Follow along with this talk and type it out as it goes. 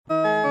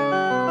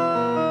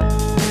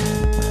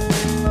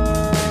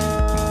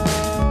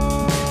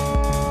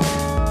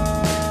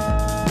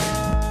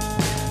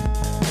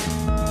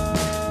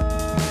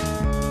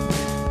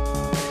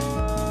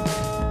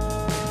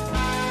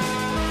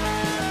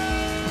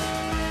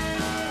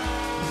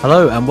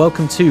Hello and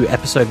welcome to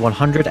episode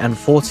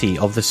 140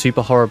 of the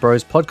Super Horror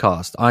Bros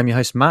podcast. I'm your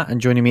host Matt,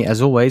 and joining me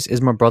as always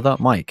is my brother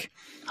Mike.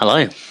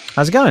 Hello.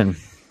 How's it going?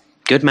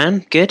 Good,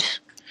 man. Good.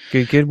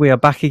 Good. We are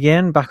back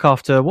again, back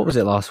after, what was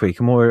it last week?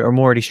 I'm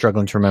already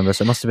struggling to remember,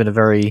 so it must have been a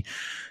very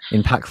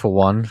impactful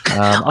one.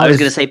 I was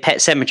going to say Pet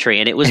Sematary,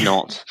 and it was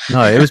not.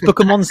 No, it was Book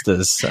of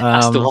Monsters.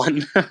 That's the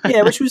one.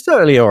 Yeah, which was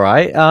totally all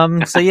right.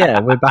 So yeah,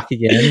 we're back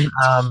again.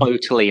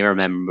 Totally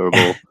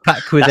memorable.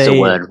 Back with That's a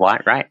word,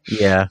 right?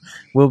 Yeah,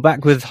 we're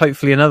back with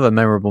hopefully another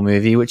memorable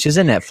movie, which is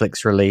a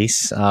Netflix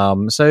release.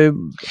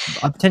 So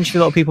potentially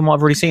a lot of people might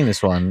have already seen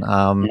this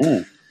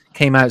one.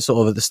 Came out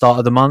sort of at the start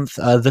of the month.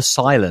 The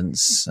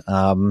Silence.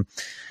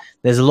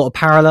 There's a lot of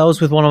parallels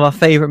with one of our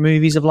favorite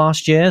movies of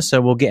last year, so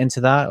we'll get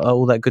into that,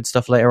 all that good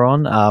stuff later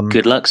on.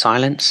 Good luck,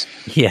 Silence.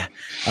 Yeah.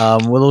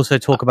 We'll also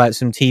talk about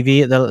some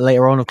TV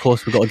later on. Of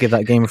course, we've got to give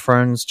that Game of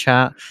Thrones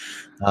chat.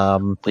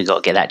 We've got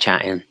to get that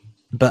chat in.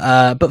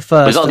 But first,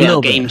 we've got to get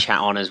our game chat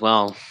on as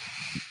well.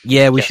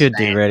 Yeah, we should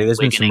do, really. There's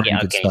been some really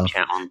good stuff.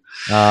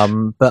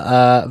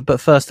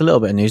 But first, a little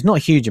bit of news. Not a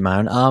huge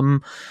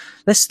amount.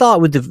 Let's start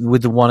with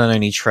the one and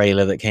only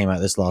trailer that came out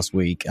this last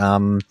week.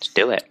 Let's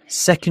do it.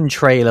 Second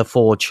trailer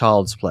for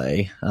Child's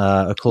Play,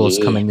 of course,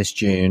 coming this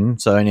June,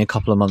 so only a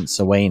couple of months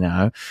away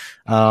now.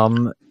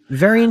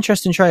 Very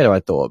interesting trailer, I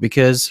thought,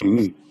 because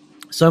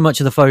so much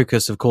of the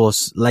focus, of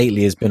course,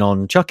 lately has been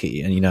on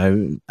Chucky,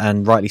 and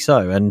and rightly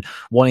so, and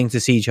wanting to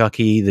see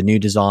Chucky, the new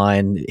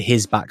design,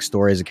 his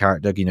backstory as a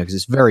character, because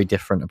it's a very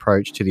different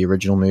approach to the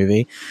original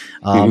movie,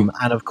 and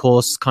of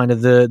course, kind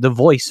of the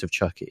voice of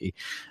Chucky.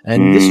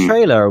 And this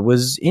trailer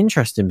was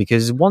interesting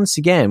because once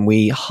again,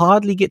 we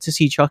hardly get to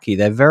see Chucky.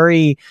 They're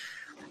very.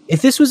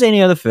 If this was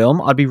any other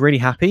film, I'd be really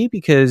happy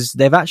because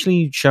they've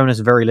actually shown us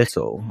very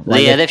little.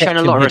 They've shown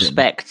a lot of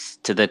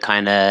respect to the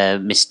kind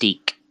of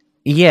mystique.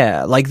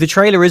 Yeah, like the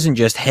trailer isn't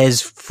just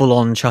Hez full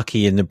on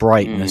Chucky in the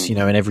brightness, in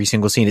every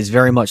single scene. It's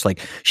very much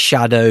like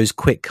shadows,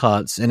 quick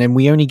cuts, and then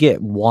we only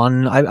get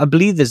one. I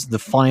believe there's the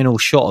final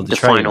shot of the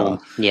trailer.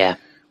 Final, yeah.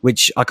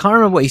 Which I can't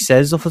remember what he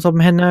says off the top of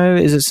my head now.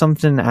 Is it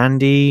something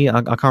Andy?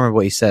 I can't remember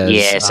what he says.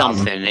 Yeah,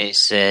 something.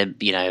 It's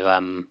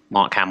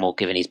Mark Hamill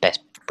giving his best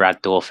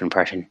Brad Dourif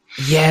impression.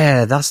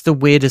 Yeah, that's the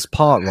weirdest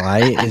part,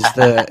 right? Is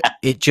that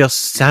it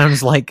just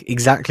sounds like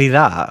exactly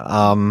that.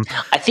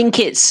 I think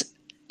it's.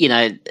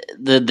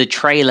 The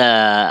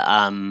trailer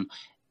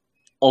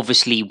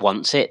obviously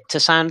wants it to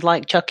sound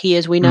like Chucky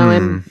as we know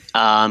him.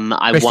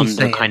 I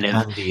wonder kind of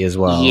Andy as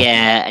well.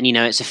 Yeah, and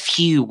it's a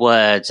few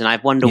words, and I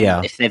wonder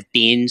if they've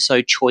been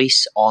so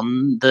choice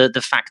on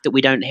the fact that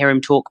we don't hear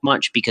him talk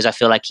much, because I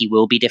feel like he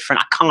will be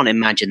different. I can't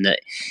imagine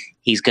that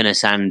he's going to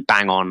sound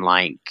bang on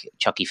like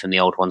Chucky from the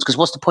old ones, because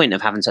what's the point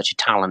of having such a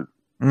talent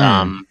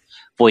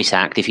voice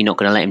act if you're not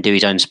going to let him do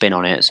his own spin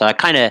on it? So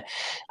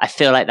I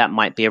feel like that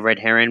might be a red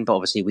herring, but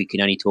obviously we can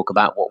only talk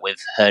about what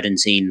we've heard and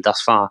seen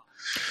thus far.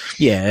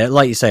 Yeah,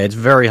 like you say, it's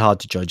very hard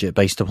to judge it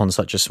based upon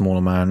such a small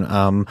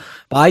amount.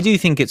 But I do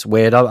think it's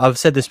weird. I've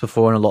said this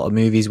before in a lot of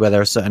movies where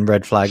there are certain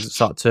red flags that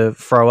start to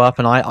throw up,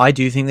 and I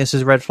do think this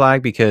is a red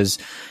flag because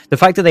the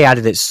fact that they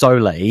added it so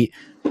late,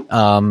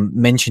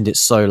 mentioned it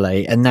so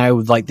late, and now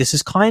like this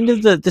is kind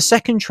of the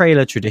second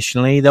trailer.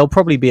 Traditionally there'll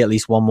probably be at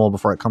least one more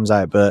before it comes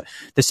out, but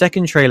the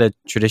second trailer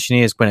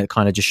traditionally is when it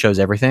kind of just shows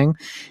everything,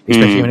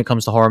 especially when it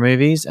comes to horror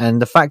movies.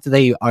 And the fact that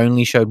they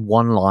only showed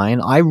one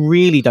line, I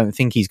really don't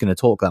think he's going to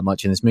talk that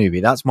much in this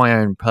movie. That's my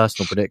own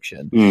personal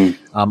prediction.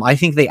 I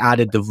think they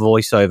added the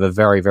voiceover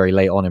very, very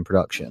late on in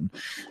production,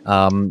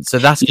 so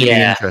that's going to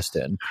be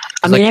interesting.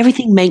 I mean,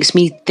 everything makes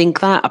me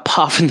think that,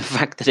 apart from the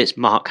fact that it's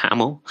Mark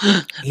Hamill.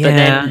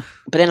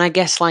 But then I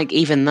guess like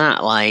even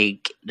that,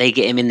 like they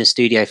get him in the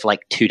studio for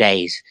like 2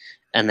 days,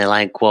 and they're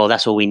like, well,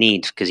 that's all we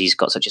need because he's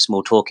got such a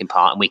small talking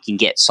part, and we can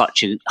get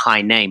such a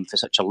high name for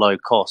such a low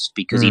cost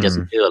because he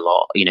doesn't do a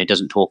lot,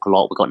 doesn't talk a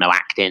lot. We've got no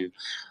acting,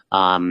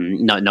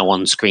 no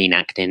on-screen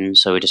acting,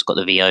 so we just got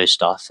the VO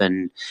stuff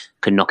and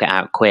could knock it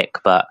out quick.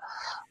 But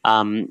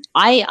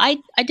I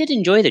did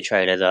enjoy the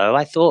trailer though.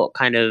 I thought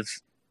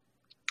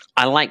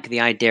I like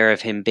the idea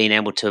of him being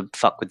able to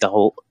fuck with the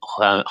whole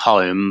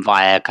home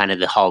via kind of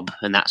the hub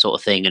and that sort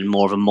of thing, and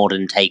more of a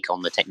modern take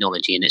on the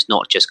technology. And it's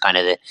not just kind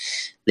of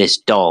this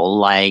doll.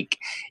 Like,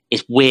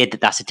 it's weird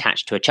that that's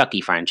attached to a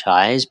Chucky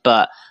franchise,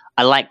 but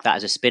I like that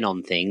as a spin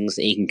on things,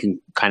 that he can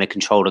kind of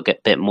control a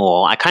bit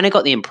more. I kind of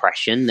got the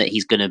impression that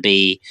he's going to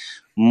be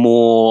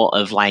more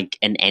of like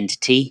an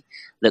entity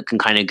that can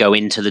kind of go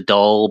into the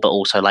doll, but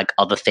also like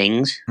other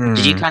things.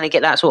 Did you kind of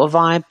get that sort of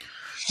vibe?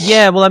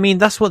 Yeah, well, I mean,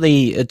 that's what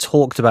they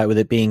talked about with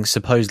it being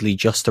supposedly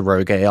just a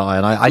rogue AI.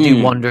 And I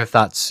do wonder if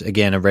that's,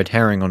 again, a red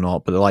herring or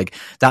not. But, like,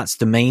 that's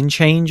the main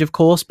change, of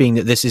course, being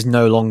that this is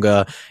no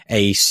longer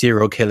a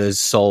serial killer's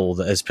soul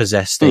that has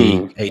possessed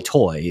a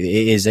toy.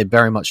 It is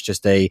very much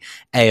just a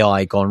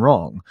AI gone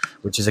wrong,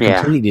 which is a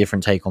completely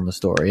different take on the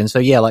story. And so,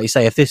 yeah, like you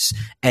say, if this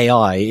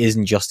AI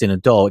isn't just in a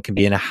doll, it can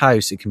be in a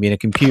house, it can be in a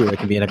computer, it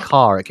can be in a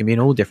car, it can be in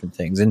all different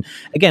things. And,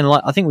 again,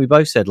 like I think we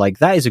both said, like,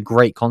 that is a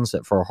great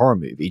concept for a horror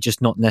movie,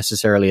 just not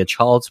necessarily a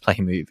Child's Play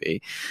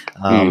movie.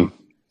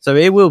 So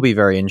it will be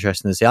very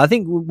interesting to see. I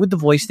think with the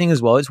voice thing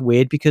as well, it's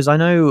weird because I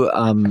know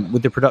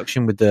with the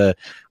production with the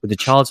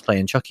Child's Play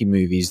and Chucky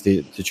movies,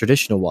 the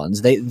traditional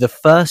ones, the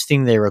first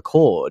thing they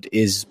record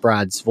is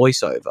Brad's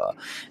voiceover,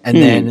 and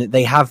then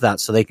they have that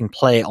so they can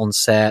play it on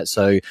set,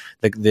 so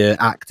the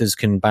actors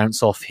can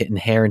bounce off hitting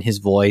hair in his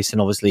voice,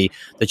 and obviously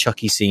the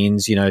Chucky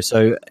scenes, you know.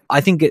 So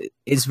I think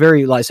it's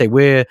very, like I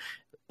say,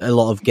 a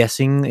lot of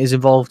guessing is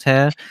involved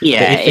here.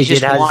 Yeah, it's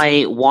just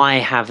why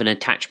have an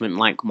attachment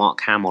like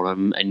Mark Hamill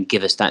and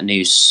give us that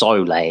news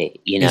so late?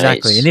 You know,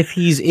 exactly. And if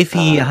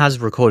he has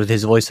recorded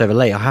his voiceover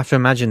late, I have to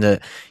imagine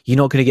that you're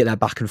not going to get that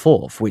back and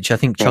forth, which I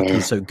think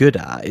Chucky's so good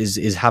at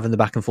is having the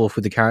back and forth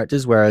with the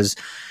characters. Whereas,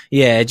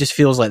 yeah, it just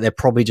feels like they're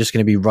probably just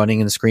going to be running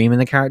and screaming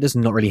the characters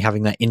and not really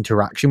having that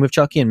interaction with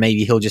Chucky. And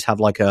maybe he'll just have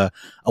like a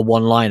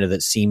one-liner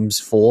that seems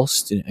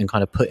forced and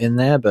kind of put in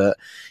there. But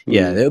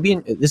yeah,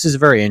 this is a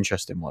very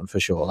interesting one for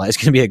sure. Like, it's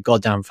going to be a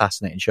goddamn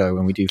fascinating show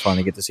when we do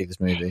finally get to see this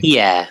movie.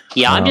 Yeah.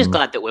 I'm just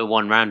glad that we're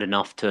one round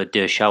enough to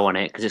do a show on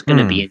it, because it's going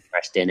to be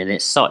interesting, and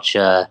it's such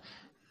a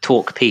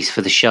talk piece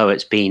for the show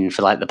it's been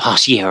for like the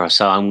past year or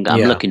so. I'm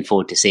looking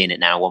forward to seeing it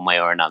now, one way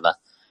or another.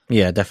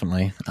 Yeah,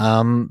 definitely.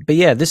 But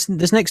yeah, this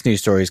next news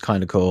story is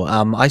kind of cool.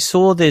 I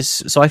saw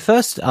this, so I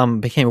first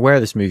became aware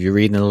of this movie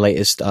reading the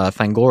latest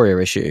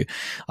Fangoria issue,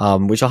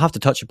 which I'll have to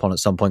touch upon at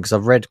some point because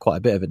I've read quite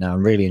a bit of it now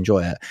and really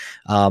enjoy it.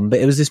 But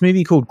it was this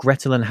movie called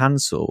Gretel and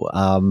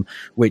Hansel,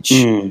 which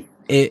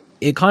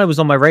it kind of was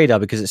on my radar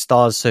because it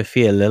stars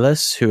Sophia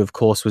Lillis, who of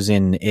course was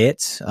in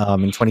It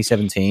in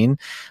 2017.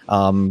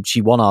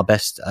 She won our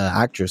Best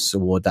Actress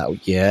award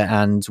that year,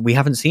 and we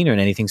haven't seen her in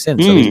anything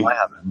since. At least I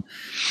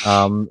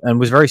haven't, and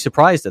was very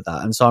surprised at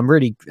that. And so I'm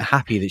really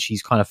happy that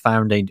she's kind of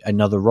found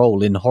another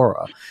role in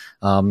horror.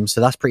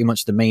 So that's pretty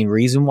much the main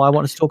reason why I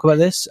wanted to talk about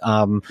this.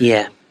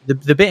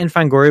 The bit in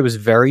Fangoria was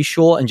very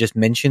short and just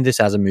mentioned this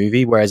as a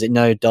movie, whereas it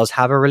does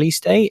have a release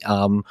date,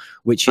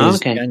 which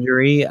is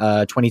January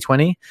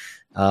 2020.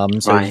 So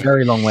it's a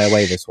very long way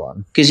away, this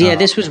one. Because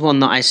this was one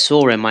that I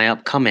saw in my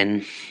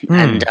upcoming,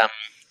 and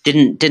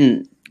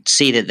didn't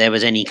see that there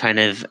was any kind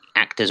of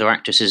actors or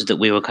actresses that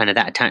we were kind of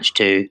that attached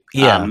to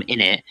in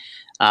it.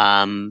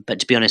 But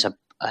to be honest,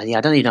 I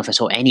don't even know if I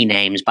saw any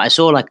names, but I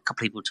saw like a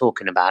couple of people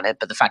talking about it.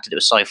 But the fact that it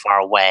was so far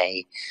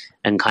away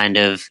and kind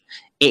of,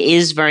 it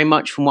is very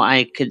much from what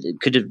I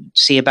could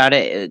see about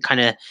it, it kind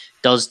of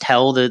does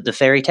tell the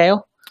fairy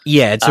tale.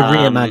 Yeah, it's a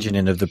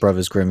reimagining of the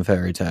Brothers Grimm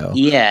fairy tale.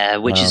 Yeah,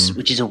 which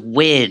is a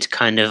weird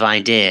kind of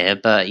idea,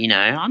 but you know,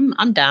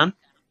 I'm down.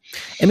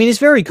 I mean, it's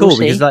very cool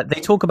because like,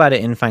 they talk about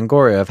it in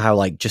Fangoria of how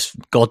like just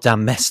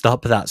goddamn messed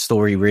up that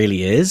story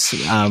really is.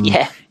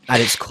 At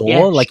its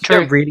core, like you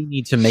don't really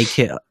need to make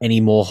it any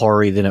more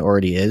horror than it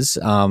already is.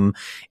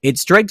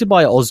 It's directed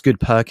by Osgood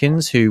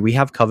Perkins, who we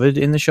have covered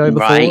in the show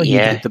before. He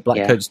did The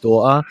Blackcoat's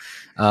Daughter,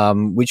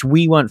 which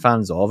we weren't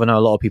fans of. I know a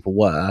lot of people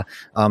were.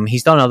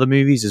 He's done other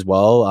movies as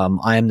well.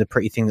 I Am the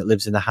Pretty Thing That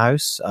Lives in the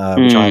House,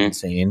 which I haven't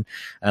seen.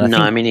 And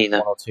I think me neither.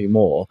 One or two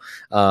more.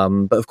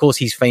 But of course,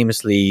 he's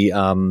famously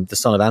the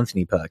son of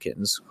Anthony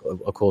Perkins,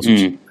 of course,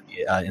 which is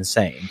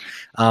insane.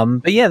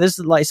 But yeah, there's,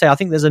 like I say, I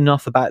think there's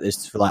enough about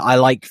this for like, I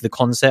like the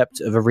concept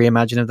of a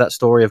reimagining of that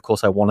story. Of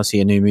course, I want to see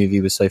a new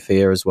movie with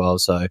Sophia as well.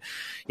 So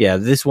yeah,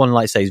 this one,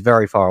 like I say, is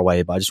very far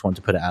away, but I just wanted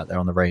to put it out there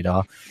on the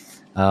radar.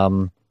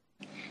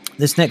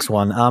 This next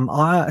one,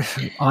 are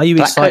you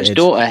excited? Blackcoat's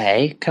Daughter,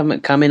 hey,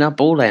 coming up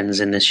all ends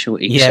in this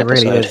short episode. Yeah, it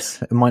really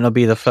is. It might not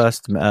be the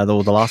first or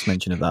the last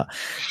mention of that.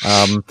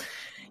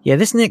 Yeah,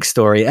 this next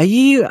story, are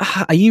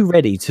you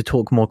ready to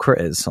talk more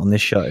Critters on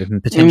this show?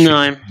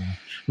 Potentially?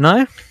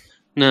 No?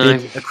 No.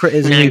 The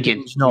Critters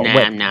not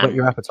whet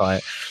your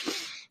appetite?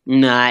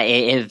 No,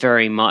 it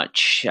very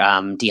much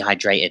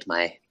dehydrated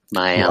my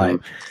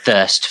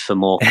thirst for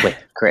more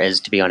Critters,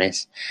 to be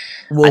honest.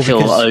 Well, I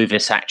feel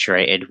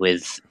oversaturated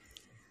with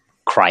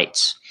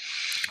Krites.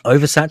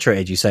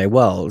 Oversaturated, you say?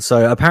 Well,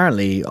 so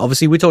apparently,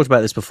 obviously, we talked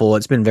about this before.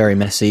 It's been very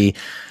messy.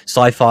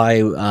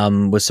 Sci-Fi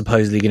was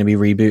supposedly going to be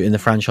rebooting the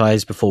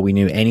franchise before we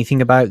knew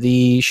anything about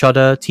the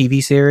Shudder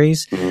TV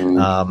series.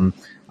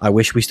 I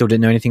wish we still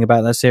didn't know anything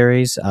about that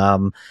series.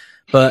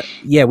 But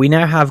yeah, we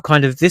now have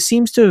kind of, this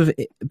seems to have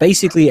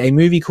basically a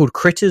movie called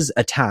Critters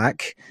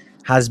Attack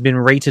has been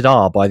rated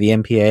R by the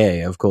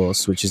MPAA, of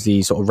course, which is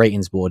the sort of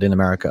ratings board in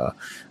America.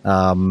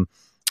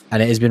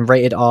 And it has been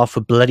rated R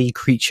for bloody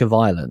creature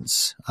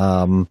violence.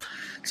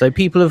 So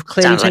people have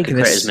clearly taken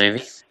this. Critters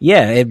movie.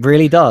 Yeah, it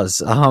really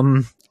does.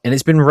 And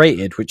it's been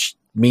rated, which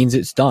means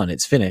it's done.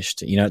 It's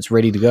finished. You know, it's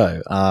ready to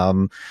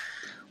go.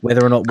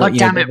 Whether or not, God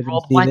damn it,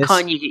 Rob! Why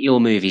can't you get your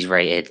movies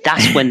rated?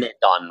 That's when they're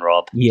done,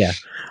 Rob. Yeah,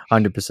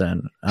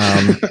 100%.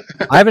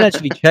 I haven't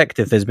actually checked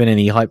if there's been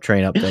any Hype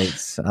Train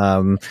updates.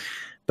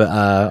 But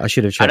I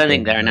should have checked. I don't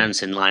think they're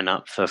announcing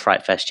lineup for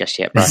Fright Fest just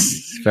yet, bro.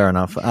 Fair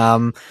enough.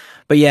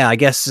 But yeah, I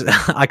guess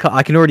I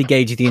can already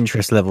gauge the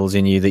interest levels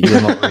in you that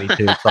you're not really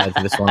too excited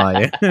for this one,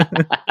 are you?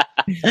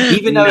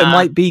 Even though it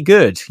might be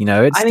good, you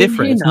know, it's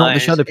different. It's not the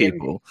Shudder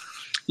people.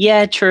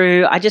 Yeah,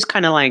 true. I just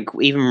kind of like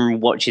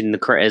even watching the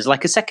Critters.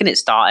 Like, a second it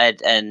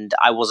started, and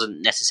I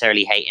wasn't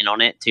necessarily hating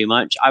on it too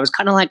much. I was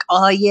kind of like,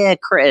 oh yeah,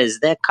 Critters.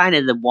 They're kind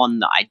of the one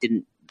that I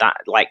didn't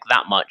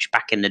that much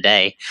back in the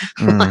day.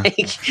 Like,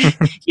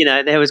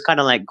 there was kind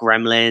of like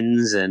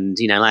Gremlins, and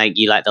like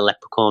you like the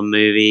Leprechaun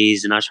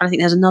movies, and I was trying to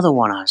think. There's another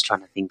one I was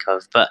trying to think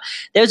of, but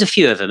there was a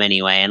few of them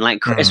anyway. And like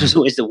Critters was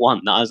always the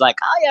one that I was like,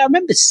 oh yeah, I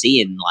remember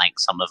seeing like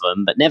some of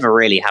them, but never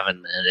really having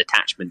an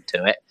attachment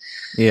to it.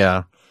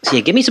 Yeah. So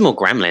yeah, give me some more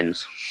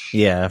Gremlins.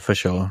 Yeah, for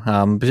sure.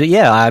 But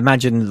yeah, I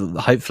imagine,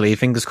 hopefully,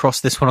 fingers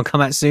crossed, this one will come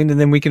out soon, and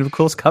then we can, of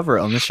course, cover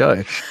it on the show.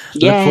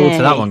 Look forward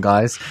to that one,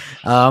 guys.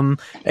 And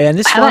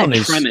this one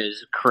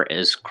is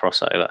Critters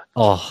crossover.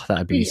 Oh,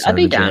 that'd be so I'd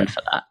be down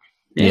for that.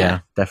 Yeah,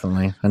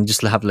 definitely. And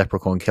just have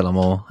Leprechaun kill them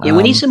all. Yeah,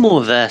 we need some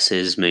more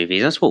versus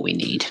movies. That's what we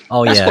need.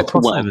 Oh, that's yeah, what the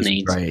world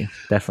needs. Great,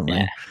 definitely.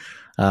 Yeah.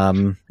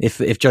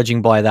 If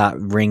judging by that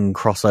Ring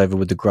crossover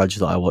with The Grudge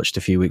that I watched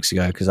a few weeks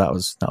ago, because that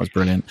was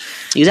brilliant.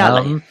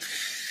 Exactly.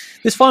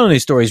 This final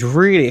news story is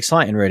really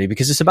exciting, really,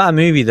 because it's about a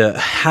movie that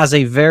has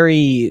a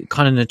very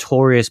kind of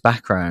notorious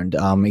background,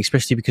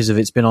 especially because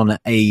it's been on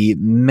a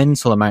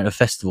mental amount of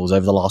festivals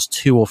over the last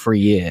 2 or 3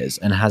 years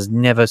and has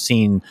never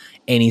seen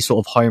any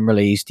sort of home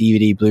release,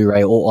 DVD,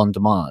 Blu-ray, or on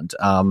demand.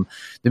 The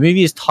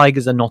movie is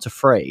Tigers Are Not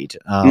Afraid,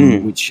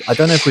 which I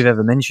don't know if we've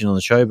ever mentioned on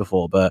the show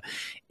before, but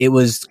it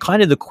was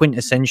kind of the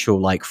quintessential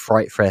like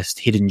Fright Fest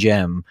hidden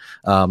gem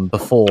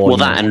before. Well,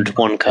 that and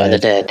One Cut of the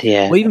Dead,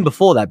 yeah. Well, even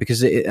before that, because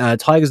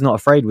Tigers Not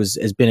Afraid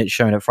has been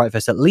shown at Fright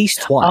Fest at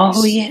least twice.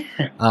 Oh yeah,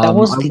 that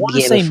was the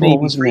year before,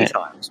 wasn't it?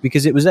 3 times,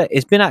 because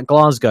it's been at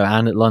Glasgow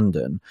and at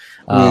London.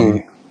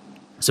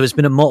 So it's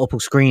been at multiple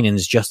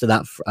screenings just at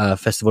that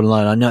festival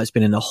alone. I know it's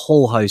been in a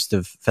whole host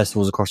of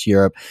festivals across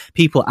Europe.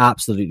 People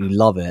absolutely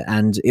love it.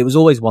 And it was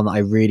always one that I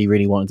really,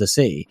 really wanted to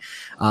see.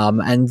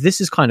 And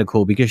this is kind of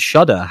cool because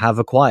Shudder have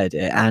acquired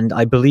it. And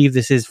I believe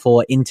this is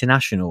for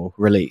international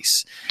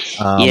release.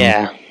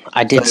 Yeah,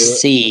 I did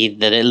see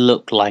that it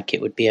looked like it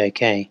would be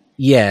okay.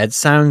 Yeah, it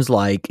sounds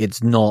like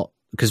it's not,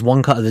 because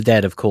One Cut of the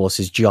Dead, of course,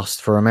 is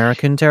just for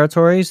American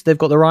territories. They've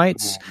got the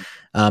rights.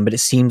 But it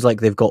seems like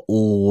they've got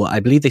all,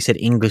 I believe they said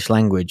English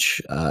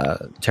language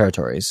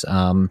territories.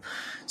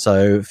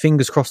 So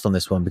fingers crossed on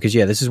this one, because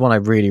yeah, this is one I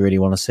really, really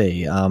want to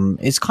see.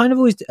 It's kind of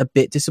always a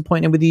bit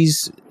disappointing with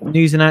these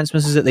news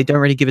announcements is that they don't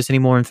really give us any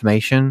more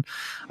information.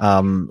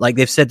 Like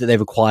they've said that they've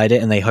acquired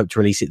it and they hope to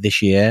release it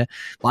this year.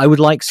 But I would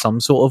like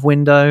some sort of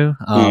window.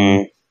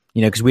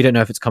 Because we don't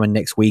know if it's coming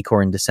next week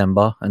or in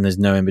December, and there's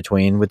no in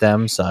between with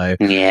them. So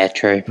yeah,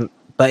 true.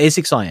 But it's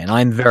exciting.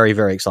 I'm very,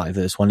 very excited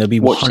for this one. It'll be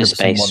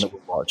 100% one that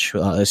we'll watch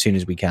as soon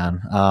as we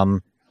can.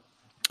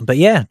 But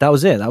yeah, that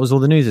was it. That was all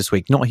the news this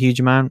week. Not a huge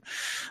amount.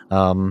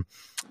 But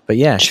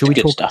yeah, should we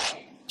talk stuff?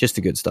 Just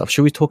the good stuff.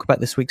 Should we talk about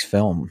this week's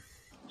film?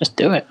 Let's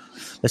do it.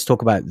 Let's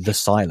talk about The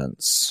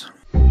Silence.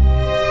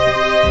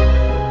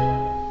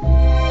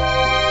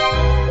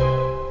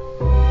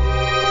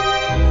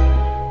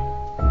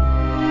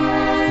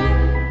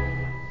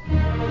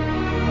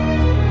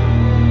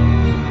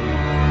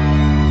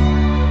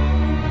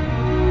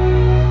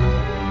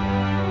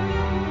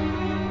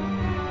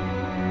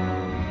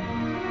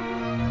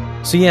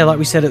 So yeah, like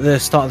we said at the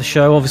start of the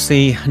show,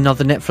 obviously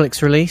another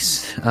Netflix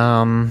release.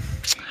 How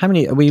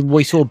many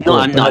we saw?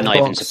 I'm not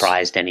even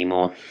surprised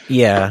anymore.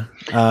 Yeah,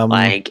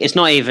 like it's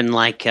not even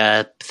like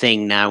a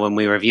thing now when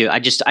we review. I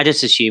just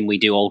assume we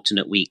do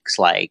alternate weeks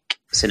like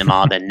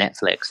cinema than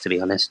Netflix, to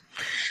be honest.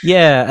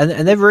 Yeah,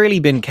 and they've really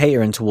been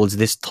catering towards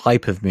this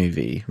type of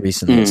movie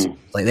recently.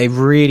 Like they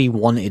really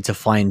wanted to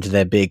find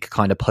their big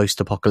kind of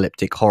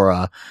post-apocalyptic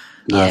horror.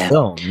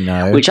 Film,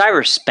 which I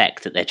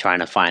respect that they're trying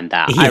to find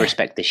that. Yeah. I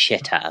respect the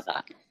shit out of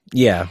that.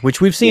 Yeah,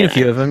 which we've seen a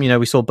few of them.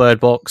 We saw Bird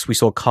Box, we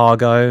saw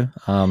Cargo.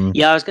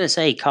 Yeah, I was going to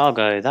say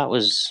Cargo. That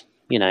was,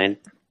 I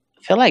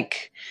feel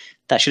like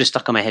that should have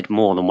stuck on my head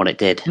more than what it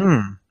did.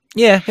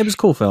 Yeah, it was a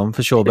cool film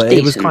for sure, but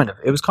it was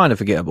kind of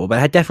forgettable. But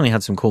it had definitely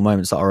had some cool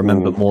moments that I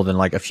remember more than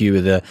like a few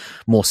of the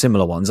more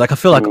similar ones. Like I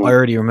feel like I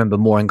already remember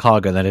more in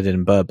Cargo than I did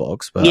in Bird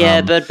Box. But yeah,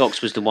 Bird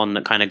Box was the one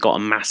that kind of got a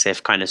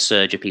massive kind of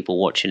surge of people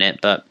watching it,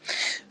 but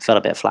fell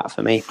a bit flat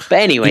for me. But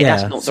anyway,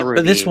 that's not the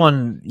review.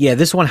 But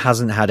this one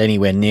hasn't had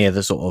anywhere near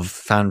the sort of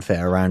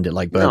fanfare around it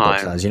like Bird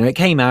Box has. It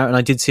came out and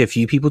I did see a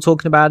few people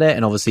talking about it,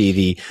 and obviously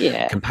the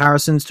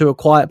comparisons to A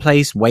Quiet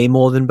Place way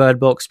more than Bird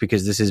Box,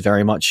 because this is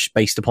very much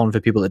based upon,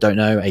 for people that don't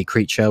know, a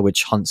creature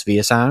which hunts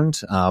via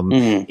sound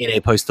in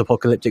a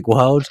post-apocalyptic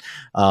world.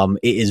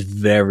 It is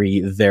very,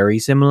 very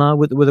similar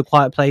with A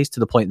Quiet Place, to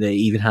the point that it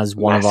even has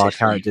one of our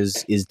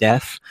characters is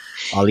deaf,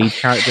 our lead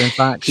character, in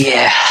fact.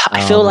 Yeah,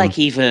 I feel like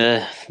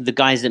either the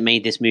guys that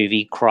made this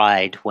movie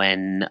cried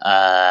when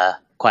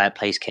Quiet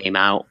Place came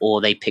out,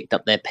 or they picked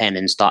up their pen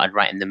and started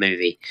writing the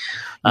movie.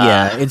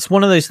 Yeah, it's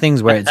one of those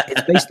things where it's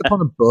based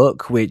upon a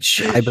book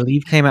which I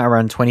believe came out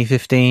around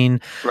 2015.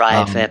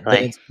 Right, fair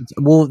play.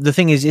 Well, the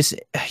thing is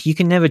you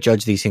can never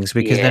judge these things,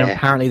 because then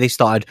apparently they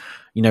started,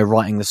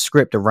 writing the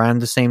script around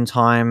the same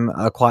time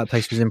A Quiet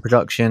Place was in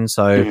production.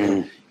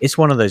 So, it's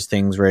one of those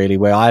things really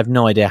where I have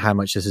no idea how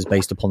much this is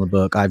based upon the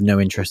book. I have no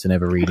interest in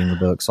ever reading the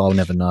book, so I'll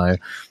never know.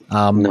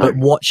 But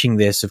watching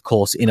this, of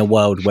course, in a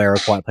world where A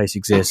Quiet Place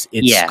exists,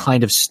 it's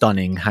kind of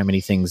stunning how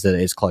many things that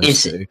it is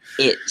close to.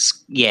 It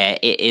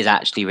is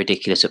actually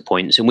ridiculous at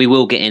points, and we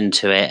will get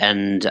into it.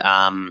 And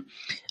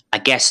I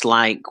guess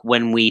like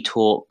when we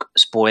talk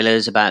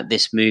spoilers about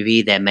this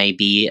movie, there may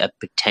be a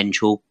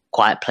potential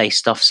Quiet Place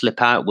stuff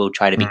slip out. We'll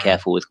try to be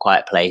careful with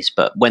Quiet Place,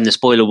 but when the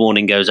spoiler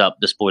warning goes up,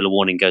 the spoiler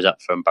warning goes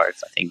up from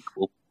both. I think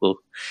we'll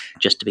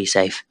just to be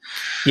safe.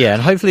 Yeah,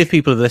 and hopefully if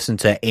people have listened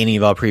to any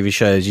of our previous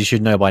shows, you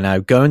should know by now,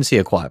 go and see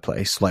A Quiet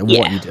Place. Like,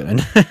 what are you doing?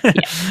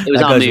 It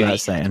was our movie in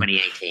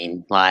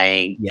 2018.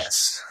 Like,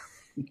 yes,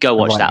 go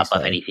watch that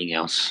above anything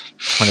else.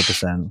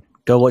 100%.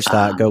 Go watch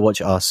that. Go watch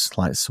us.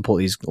 Like, support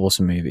these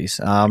awesome movies.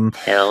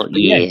 Hell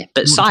yeah.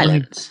 But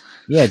silence.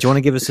 Yeah, do you want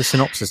to give us a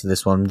synopsis of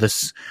this one?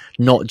 This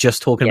not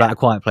just talking about A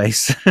Quiet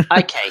Place.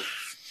 Okay.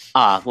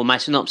 Well, my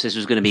synopsis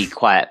was going to be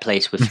Quiet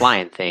Place with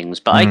flying things,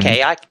 but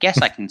okay, I guess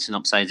I can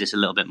synopsize this a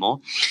little bit more.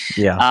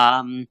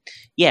 Yeah.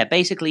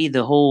 Basically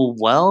the whole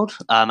world,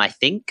 I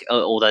think,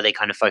 although they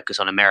kind of focus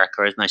on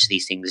America, as most of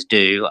these things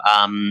do,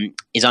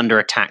 is under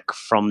attack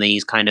from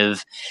these kind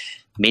of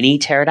mini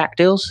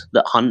pterodactyls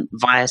that hunt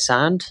via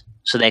sand.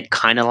 So they're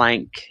kind of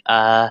like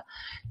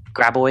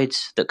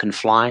graboids that can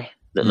fly,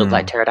 that look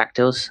like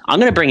pterodactyls. I'm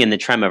going to bring in the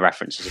Tremor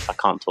references if I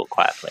can't talk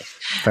Quiet Place.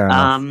 Fair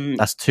enough.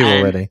 That's two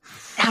already.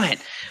 Damn it.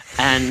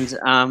 And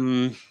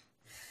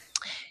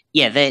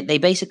they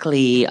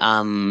basically,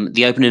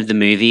 the opening of the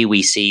movie,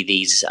 we see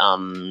these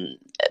kind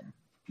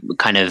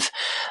of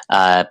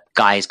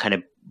guys kind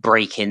of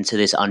break into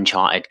this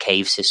uncharted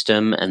cave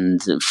system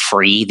and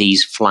free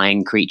these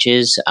flying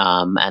creatures.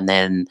 And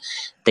then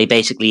they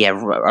basically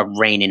are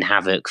raining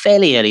havoc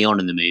fairly early on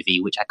in the movie,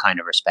 which I kind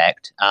of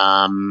respect.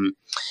 And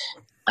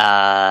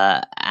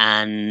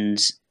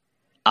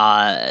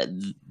our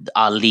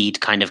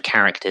lead kind of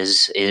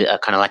characters are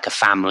kind of like a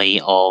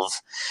family of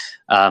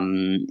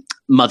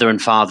mother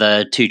and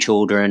father, two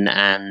children,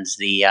 and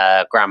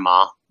the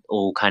grandma,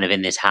 all kind of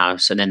in this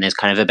house. And then there's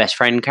kind of a best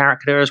friend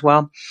character as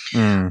well.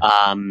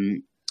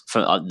 For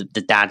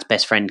the dad's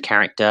best friend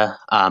character.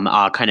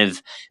 Our kind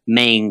of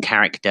main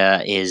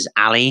character is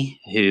Ali,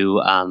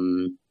 who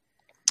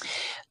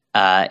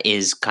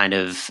is kind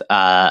of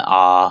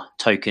our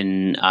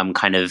token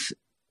kind of,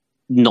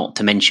 not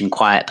to mention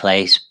Quiet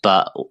Place,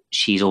 but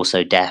she's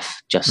also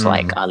deaf, just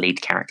like our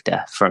lead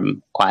character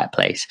from Quiet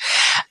Place.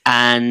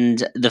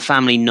 And the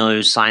family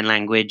knows sign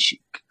language,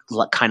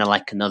 kind of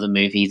like another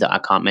movie that I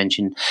can't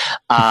mention.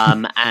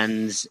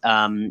 And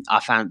I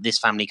found this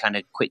family kind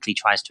of quickly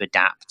tries to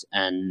adapt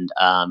and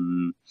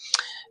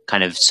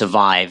kind of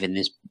survive in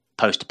this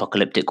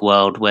post-apocalyptic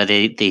world where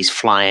these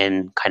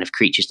flying kind of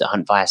creatures that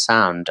hunt via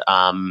sound.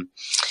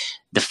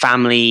 The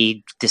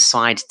family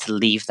decides to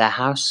leave their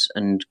house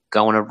and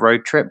go on a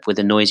road trip with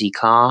a noisy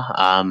car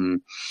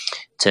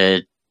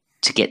to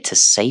get to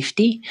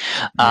safety.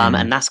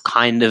 And that's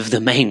kind of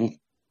the main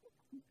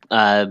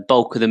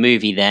bulk of the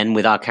movie then,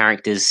 with our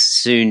characters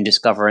soon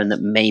discovering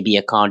that maybe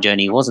a car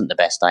journey wasn't the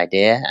best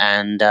idea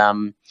and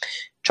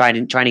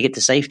trying to get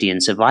to safety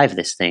and survive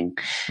this thing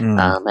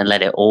and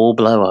let it all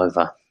blow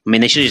over. I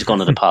mean, they should have just gone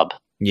to the pub.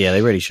 Yeah,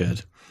 they really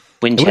should.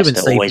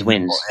 Winchester always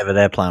wins. Whatever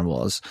their plan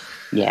was.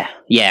 Yeah.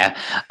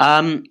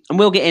 And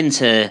we'll get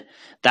into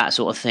that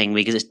sort of thing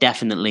because it's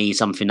definitely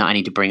something that I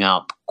need to bring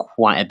up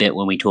quite a bit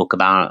when we talk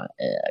about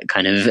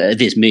kind of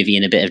this movie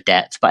in a bit of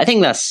depth. But I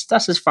think that's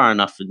as far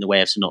enough in the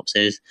way of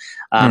synopsis.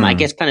 I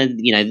guess kind of,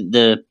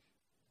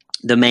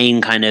 the main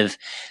kind of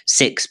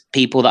six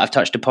people that I've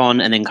touched upon,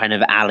 and then kind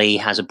of Ali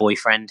has a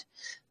boyfriend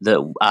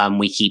that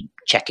we keep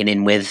checking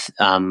in with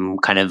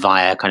kind of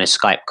via kind of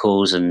Skype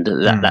calls and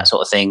that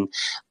sort of thing.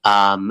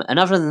 And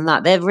other than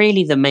that, they're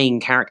really the main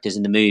characters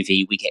in the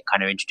movie. We get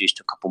kind of introduced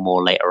to a couple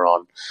more later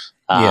on.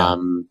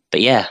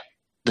 But yeah,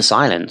 the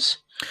silence.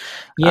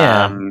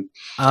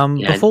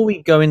 Before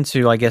we go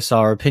into, I guess,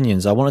 our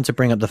opinions, I wanted to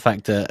bring up the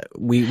fact that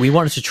we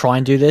wanted to try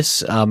and do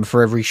this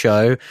for every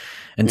show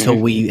until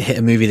we hit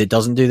a movie that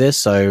doesn't do this.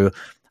 So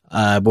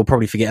we'll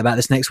probably forget about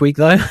this next week,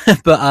 though.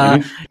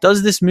 But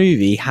does this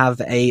movie have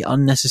a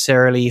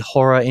unnecessarily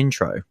horror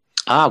intro?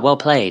 Well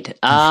played.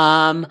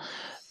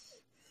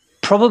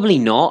 Probably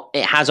not.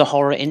 It has a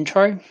horror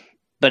intro,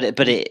 but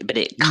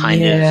it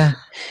kind of.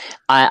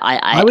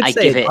 I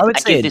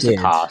give this a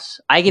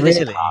pass. I give this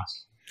a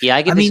pass. Yeah,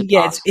 I mean,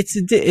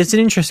 it's an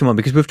interesting one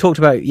because we've talked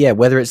about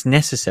whether it's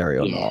necessary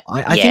or not.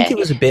 I think it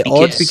was a bit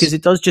odd because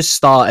it does just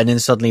start and then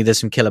suddenly there's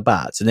some killer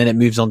bats and then it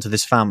moves on to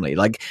this family.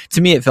 Like,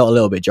 to me, it felt a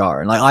little bit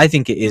jarring. Like, I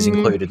think it is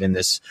included in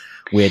this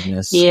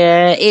weirdness.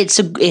 Yeah, it's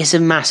a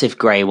massive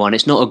grey one.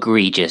 It's not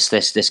egregious.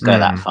 Let's go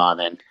that far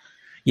then.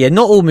 Yeah,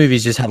 not all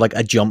movies just have like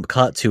a jump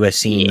cut to a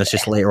scene that's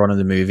just later on in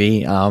the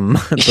movie.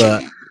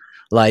 But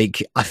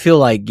like, I feel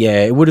like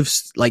it would have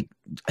like.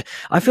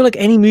 I feel like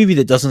any movie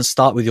that doesn't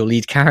start with your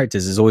lead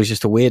characters is always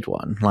just a weird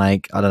one.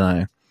 Like, I don't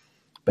know,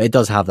 but it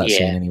does have that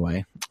scene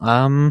anyway.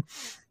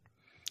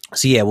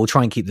 So yeah, we'll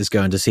try and keep this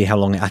going to see how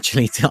long it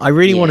actually. I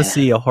really want to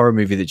see a horror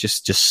movie that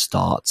just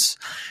starts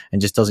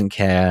and just doesn't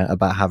care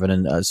about having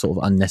a sort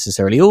of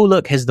unnecessarily. Oh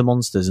look, here's the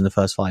monsters in the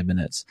first 5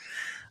 minutes.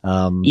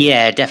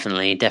 Yeah,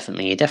 definitely.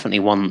 You definitely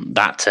want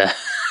that to,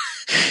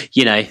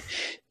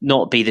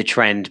 not be the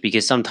trend,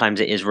 because sometimes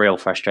it is real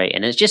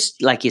frustrating. It's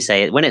just like you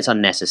say, when it's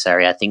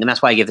unnecessary, I think, and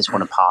that's why I give this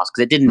one a pass,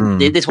 because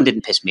this one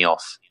didn't piss me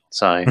off.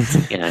 So,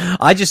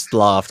 I just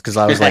laughed because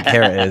I was like,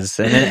 here it is.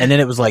 And then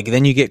it was like,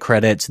 then you get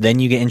credits, then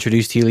you get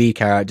introduced to your lead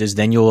characters,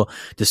 then you're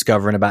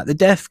discovering about the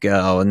deaf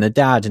girl and the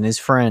dad and his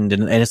friend.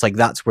 And it's like,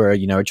 that's where,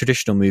 a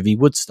traditional movie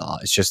would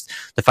start. It's just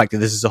the fact that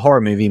this is a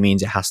horror movie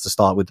means it has to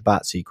start with the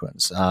bat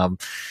sequence.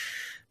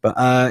 But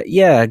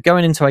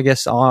going into, I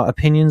guess, our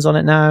opinions on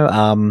it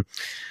now.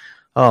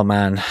 Oh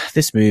man,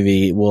 this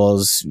movie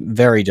was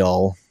very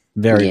dull.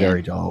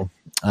 Very dull.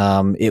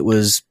 It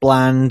was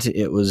bland.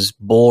 It was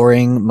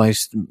boring,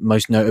 most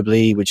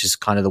notably, which is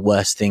kind of the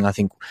worst thing. I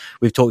think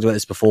we've talked about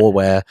this before,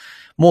 where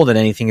more than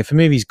anything, if a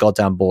movie's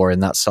goddamn boring,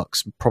 that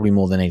sucks probably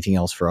more than anything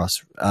else for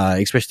us,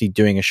 especially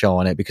doing a show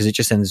on it, because it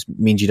just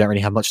means you don't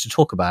really have much to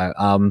talk about.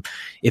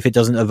 If it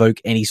doesn't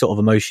evoke any sort of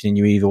emotion in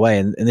you either way,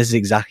 and this is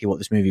exactly what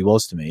this movie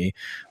was to me,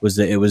 was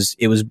that it was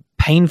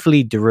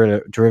painfully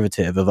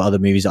derivative of other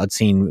movies I'd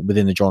seen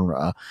within the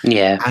genre.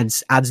 Yeah,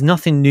 adds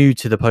nothing new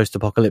to the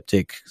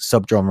post-apocalyptic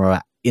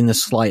subgenre in the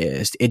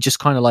slightest. It just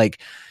kind of like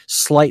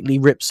slightly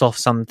rips off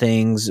some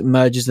things,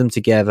 merges them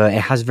together. It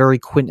has very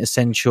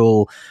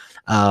quintessential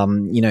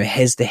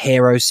here's the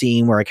hero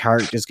scene where a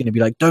character is going to be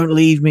like, don't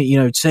leave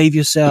me, save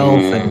yourself,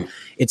 and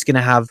it's going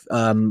to have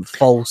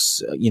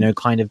false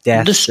kind of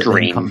deaths that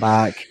then come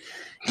back.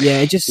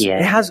 Yeah,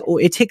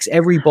 it ticks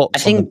every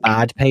box on the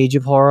bad page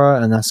of horror,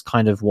 and that's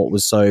kind of what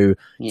was so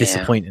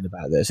disappointing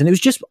about this. And it was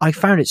just, I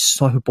found it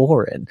so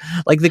boring.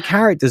 Like, the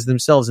characters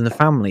themselves and the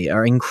family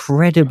are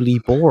incredibly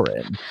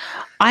boring.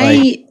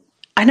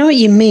 I know what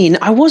you mean.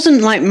 I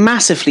wasn't like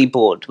massively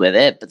bored with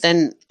it, but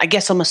then I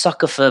guess I'm a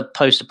sucker for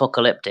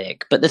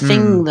post-apocalyptic. But the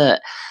thing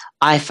that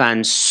I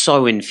found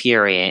so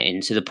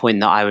infuriating, to the point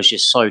that I was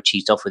just so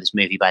cheesed off with this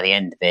movie by the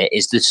end of it,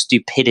 is the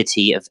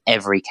stupidity of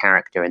every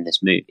character in this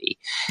movie.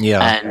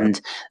 Yeah.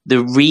 And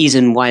the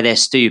reason why they're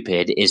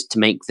stupid is to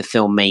make the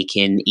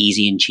filmmaking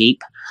easy and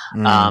cheap.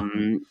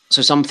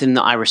 So something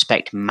that I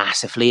respect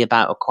massively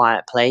about A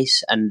Quiet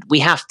Place, and we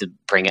have to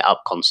bring it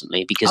up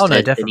constantly because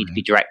there need to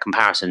be direct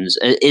comparisons,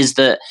 is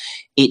that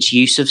its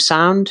use of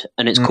sound,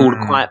 and it's called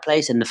A Quiet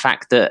Place, and the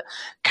fact that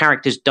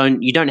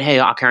you don't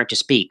hear our characters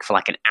speak for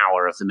like an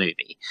hour of the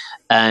movie,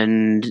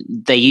 and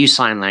they use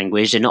sign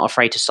language. They're not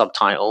afraid to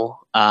subtitle.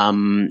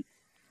 And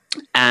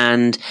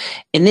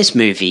in this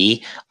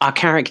movie, our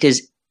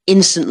characters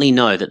instantly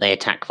know that they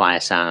attack via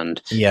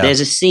sound. Yeah.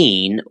 There's a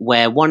scene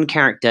where one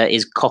character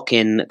is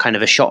cocking kind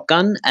of a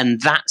shotgun,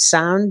 and that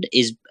sound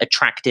is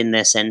attracting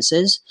their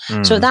senses.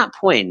 So at that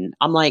point,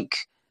 I'm like,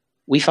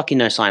 we fucking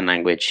know sign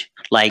language.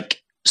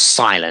 Like,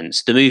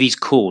 silence. The movie's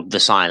called The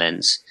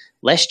Silence.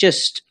 Let's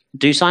just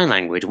do sign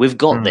language. We've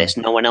got this.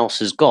 No one else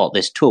has got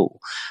this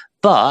tool.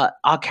 But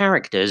our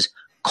characters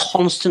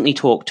constantly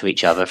talk to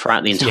each other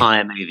throughout the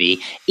entire movie.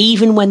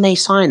 Even when they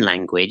sign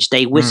language,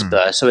 they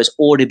whisper so it's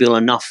audible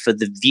enough for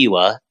the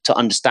viewer to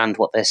understand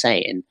what they're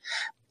saying.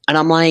 And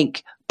I'm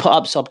like, put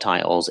up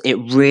subtitles. It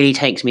really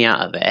takes me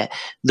out of it.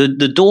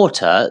 The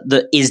daughter,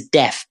 that is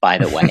deaf, by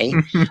the way,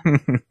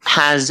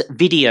 has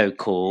video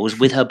calls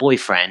with her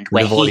boyfriend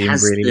where he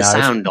has really the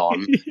sound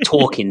on,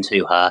 talking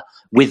to her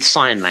with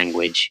sign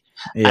language.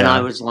 Yeah. And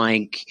I was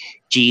like,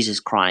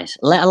 Jesus Christ.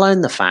 Let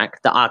alone the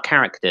fact that our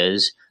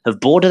characters have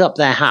boarded up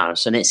their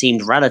house and it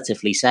seemed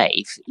relatively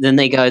safe. Then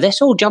they go,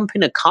 let's all jump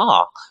in a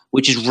car,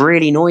 which is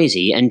really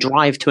noisy, and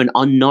drive to an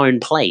unknown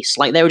place.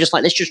 Like, they were just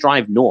like, let's just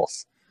drive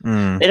north.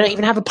 They don't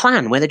even have a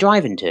plan where they're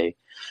driving to.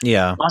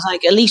 Yeah. I was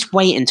like, at least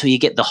wait until you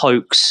get the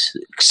hoax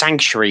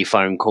sanctuary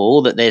phone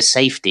call that there's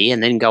safety,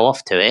 and then go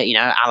off to it,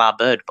 a la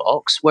Bird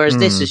Box. Whereas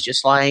this is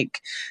just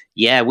like,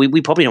 yeah,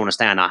 we probably don't want to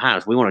stay in our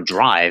house. We want to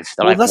drive.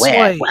 They're like,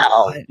 where?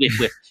 Well,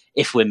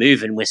 if we're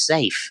moving, we're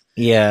safe.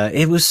 Yeah,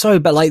 it was so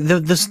bad. Like,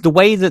 the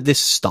way that this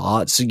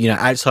starts,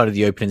 outside of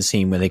the opening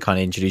scene where they kind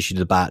of introduce you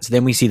to the bats,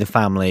 then we see the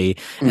family,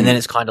 and then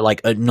it's kind of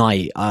like at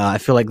night. I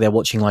feel like they're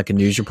watching like a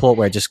news report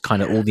where just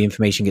kind of all the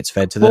information gets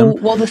fed to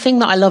them. Well, the thing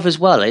that I love as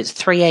well, it's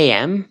 3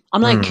 a.m.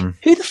 I'm like,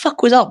 who the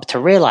fuck was up to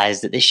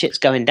realize that this shit's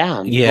going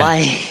down? Yeah.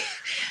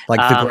 Like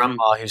the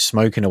grandma who's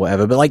smoking or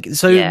whatever. But like,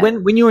 so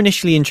when you're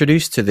initially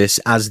introduced to this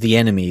as the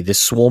enemy, this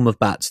swarm of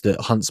bats that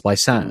hunts by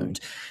sound,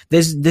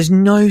 there's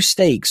no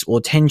stakes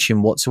or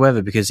tension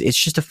whatsoever, because it's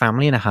just a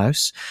family in a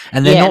house,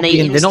 and they're not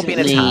being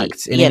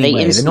attacked in any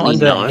way.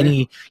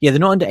 They're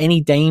not under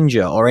any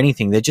danger or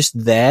anything. They're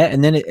just there,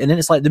 and then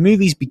it's like the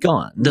movie's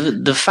begun.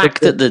 The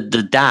fact that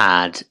the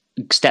dad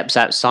steps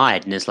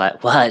outside and is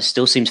like, well, it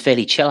still seems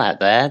fairly chill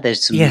out there.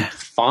 There's some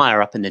fire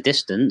up in the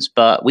distance,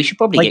 but we should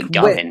probably get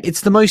going.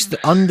 It's the most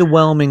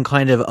underwhelming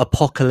kind of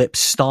apocalypse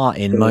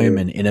starting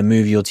moment in a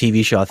movie or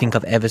TV show I think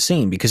I've ever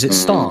seen, because it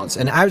starts,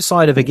 and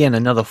outside of, again,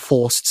 another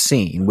forced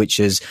scene, which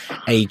is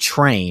a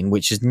train,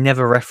 which is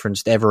never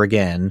referenced ever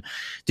again,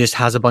 just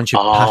has a bunch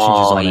of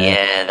passengers on it.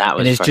 Yeah, that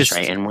was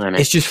frustrating, wasn't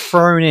it? It's just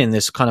thrown in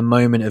this kind of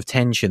moment of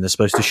tension that's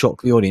supposed to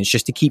shock the audience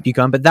just to keep you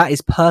going, but that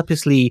is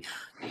purposely...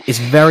 It's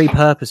very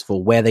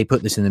purposeful where they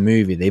put this in the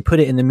movie. They put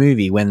it in the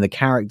movie when the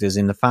characters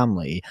in the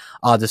family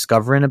are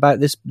discovering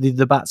about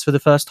the bats for the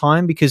first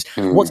time, because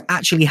what's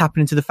actually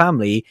happening to the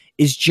family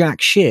is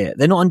jack shit.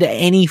 They're not under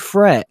any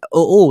threat at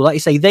all. Like you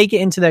say, they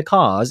get into their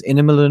cars in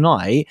the middle of the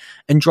night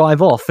and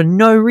drive off for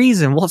no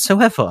reason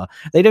whatsoever.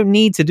 They don't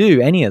need to do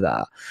any of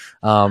that.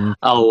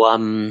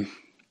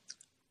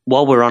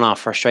 While we're on our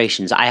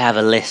frustrations, I have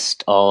a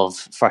list of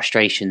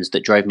frustrations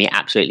that drove me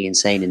absolutely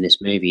insane in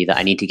this movie that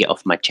I need to get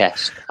off my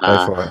chest.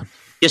 Go for it.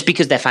 Just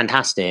because they're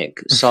fantastic.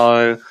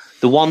 So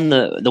the one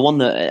that,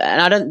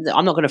 and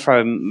I'm not going to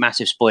throw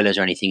massive spoilers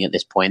or anything at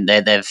this point.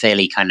 They're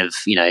fairly kind of,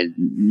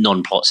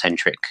 non-plot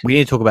centric. We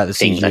need to talk about the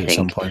CG at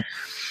some point.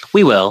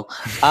 We will.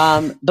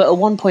 But at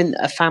one point,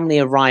 a family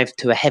arrived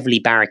to a heavily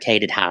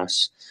barricaded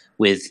house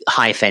with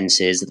high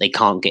fences that they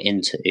can't get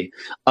into,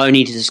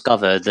 only to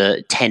discover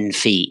that 10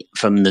 feet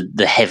from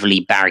the heavily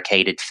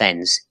barricaded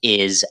fence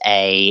is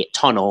a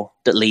tunnel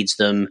that leads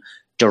them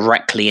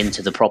directly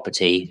into the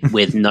property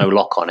with no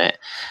lock on it.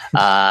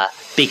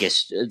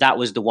 That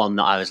was the one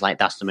that I was like,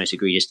 that's the most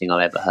egregious thing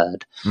I've ever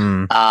heard.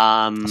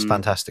 That's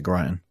fantastic,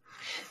 Ryan.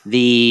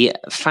 The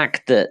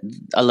fact that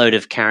a load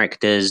of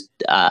characters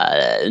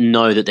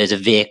know that there's a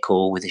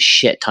vehicle with a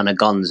shit ton of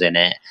guns in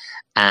it,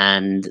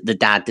 and the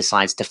dad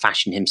decides to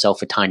fashion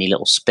himself a tiny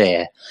little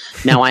spear.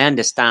 Now, I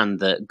understand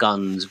that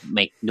guns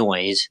make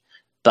noise,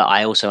 but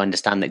I also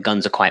understand that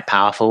guns are quite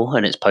powerful,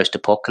 and it's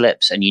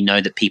post-apocalypse, and you know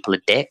that people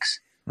are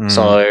dicks.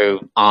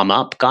 So arm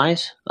up,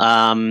 guys.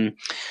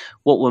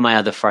 What were my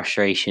other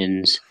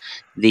frustrations?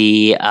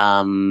 There's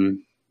a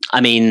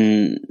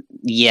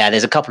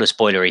couple of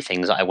spoilery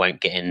things that I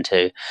won't get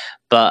into,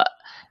 but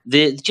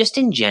just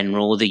in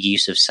general, the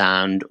use of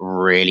sound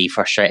really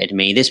frustrated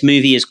me. This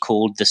movie is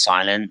called The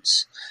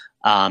Silence.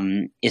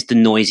 It's the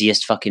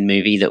noisiest fucking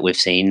movie that we've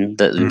seen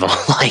that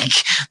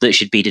that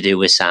should be to do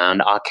with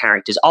sound. Our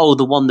characters. Oh,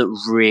 the one that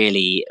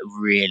really,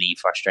 really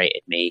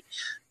frustrated me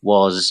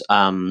was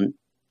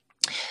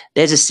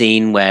there's a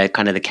scene where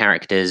kind of the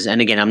characters, and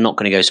again, I'm not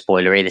going to go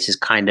spoilery. This is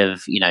kind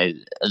of, a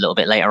little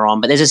bit later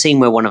on, but there's a scene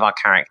where one of our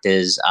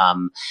characters,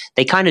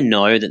 they kind of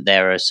know that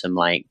there are some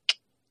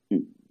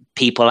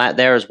people out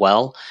there as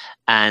well,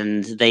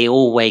 and they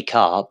all wake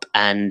up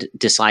and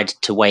decide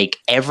to wake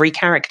every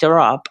character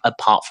up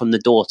apart from the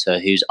daughter,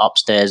 who's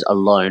upstairs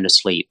alone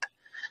asleep.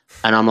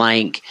 And I'm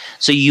like,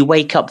 so you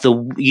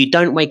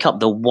don't wake up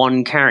the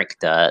one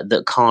character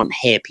that can't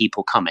hear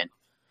people coming.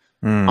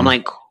 I'm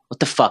like, what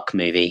the fuck,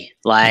 movie?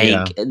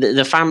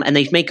 The family, and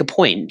they make a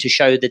point to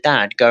show the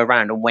dad go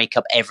around and wake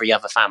up every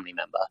other family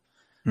member.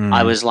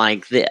 I was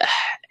like,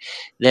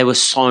 there were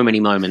so many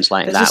moments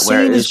like that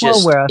where it was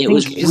just, it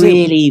was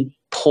really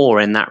poor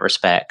in that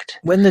respect.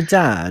 When the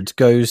dad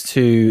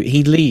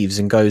he leaves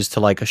and goes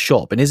to a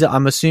shop, and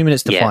I'm assuming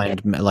it's to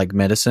find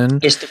medicine.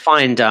 It's to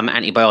find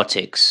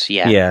antibiotics.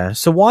 Yeah.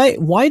 So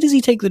why does he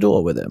take the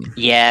daughter with him?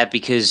 Yeah,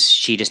 because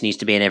she just needs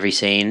to be in every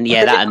scene.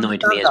 Yeah, that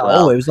annoyed me as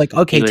well. It was like,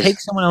 okay, take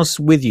someone else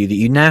with you that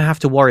you now have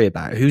to worry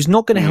about, who's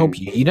not going to help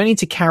you. You don't need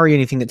to carry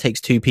anything that takes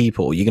two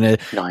people. You're gonna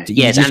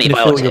it's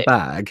antibiotic. Fill your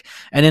bag,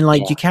 and then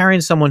you're carrying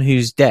someone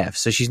who's deaf,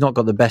 so she's not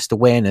got the best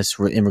awareness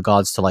in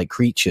regards to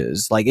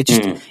creatures.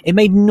 It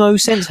made no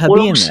sense her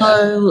being there.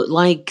 Also,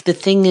 the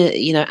thing,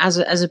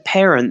 as a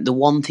parent, the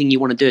one thing you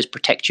want to do is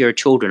protect your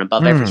children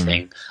above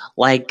everything.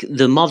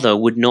 The mother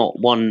would not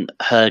want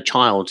her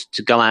child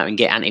to go out and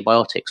get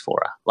antibiotics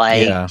for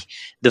her.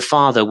 The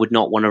father would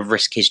not want to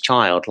risk his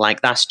child.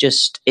 It's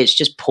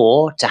just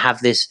poor to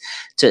have this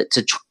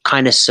to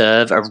kind of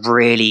serve a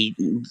really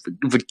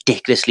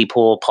ridiculously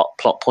poor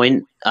plot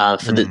point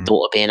for the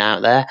daughter being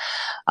out there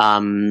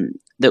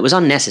that was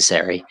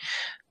unnecessary.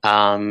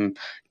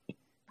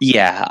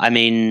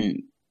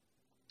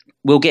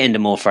 We'll get into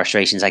more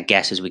frustrations, I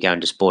guess, as we go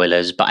into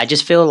spoilers, but I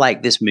just feel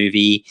like this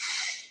movie,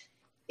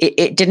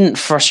 it didn't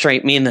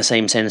frustrate me in the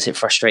same sense it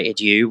frustrated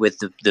you with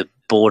the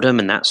boredom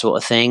and that sort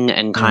of thing.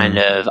 And kind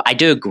of, I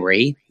do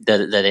agree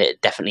that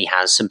it definitely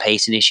has some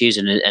pacing issues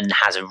and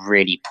has a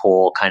really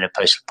poor kind of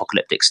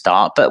post-apocalyptic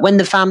start. But when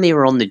the family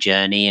were on the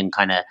journey and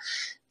kind of,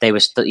 they were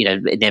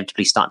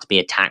inevitably start to be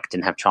attacked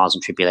and have trials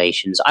and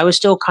tribulations, I was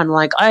still kind of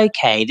like,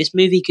 okay, this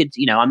movie could,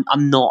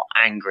 I'm not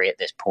angry at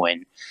this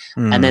point.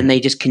 And then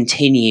they just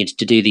continued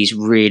to do these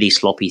really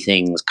sloppy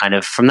things kind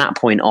of from that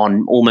point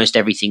on. Almost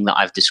everything that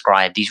I've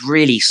described, these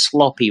really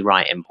sloppy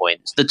writing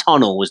points. The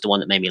tunnel was the one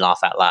that made me laugh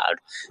out loud.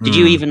 Did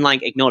you even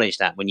acknowledge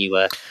that when you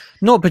were?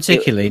 Not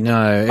particularly,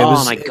 no.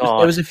 My God.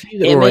 There was a few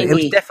that were. It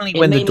was definitely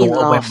when the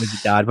daughter went with the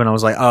dad, when I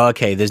was like, oh,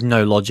 okay, there's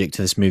no logic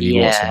to this movie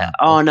whatsoever.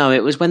 Oh, no,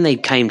 it was when they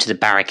came to the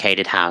barricade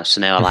barricaded house,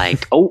 and they were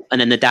like, "Oh!" And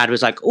then the dad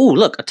was like, "Oh,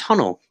 look, a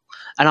tunnel."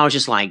 And I was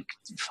just like,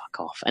 "Fuck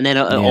off!" And then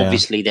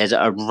obviously there's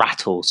a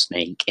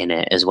rattlesnake in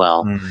it as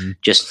well.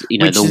 Just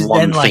which the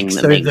one thing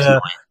that makes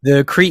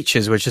the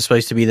creatures, which are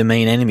supposed to be the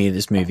main enemy of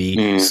this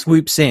movie,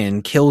 swoops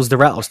in, kills the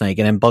rattlesnake,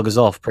 and then buggers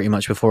off pretty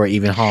much before it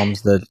even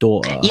harms the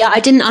daughter. Yeah, I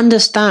didn't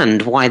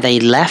understand why they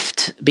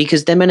left,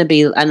 because they're meant to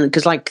be, and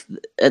because like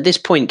at this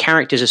point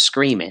characters are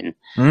screaming,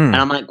 and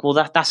I'm like, well,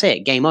 that's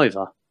it, game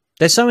over.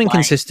 They're so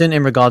inconsistent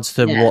in regards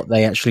to what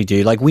they actually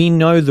do. Like, we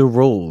know the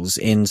rules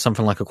in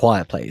something like A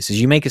Quiet Place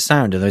is you make a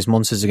sound and those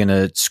monsters are going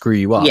to screw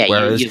you up. Yeah,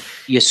 whereas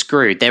you're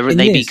screwed. They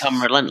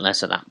become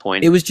relentless at that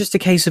point. It was just a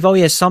case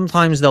of,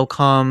 sometimes they'll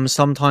come,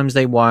 sometimes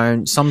they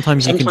won't,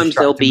 sometimes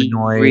they'll be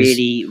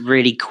really,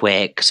 really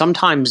quick.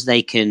 Sometimes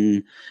they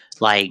can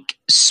like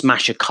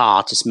smash a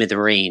car to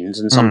smithereens,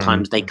 and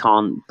sometimes they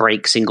can't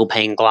break single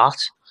pane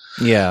glass.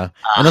 Yeah,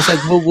 and it's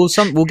like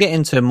we'll get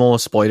into more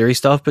spoilery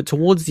stuff, but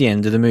towards the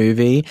end of the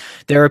movie,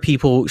 there are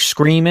people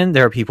screaming,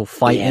 there are people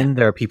fighting,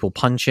 there are people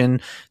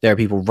punching, there are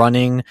people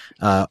running,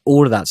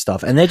 all of that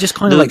stuff, and they're just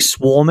kind of like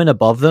swarming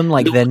above them,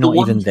 like they're not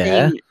even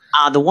there.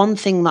 The one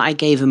thing that I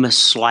gave him a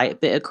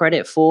slight bit of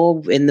credit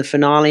for in the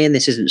finale, and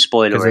this isn't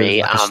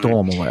spoilery, like a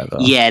storm or whatever.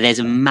 Yeah, there's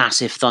a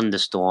massive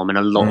thunderstorm and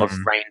a lot of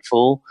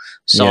rainfall.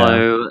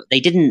 So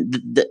they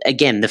didn't.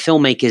 Again, the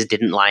filmmakers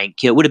didn't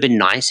like. It would have been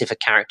nice if a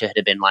character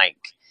had been like,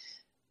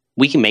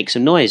 we can make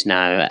some noise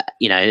now,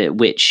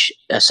 which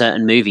a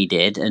certain movie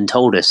did and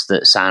told us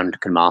that sound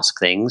can mask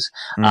things.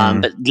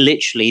 But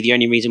literally the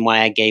only reason why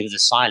I gave the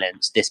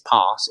silence this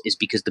pass is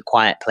because The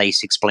Quiet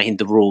Place explained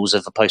the rules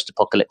of a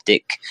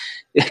post-apocalyptic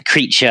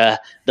creature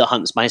that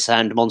hunts by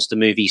sound monster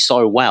movie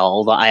so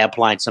well that I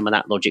applied some of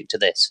that logic to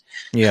this.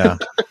 Yeah.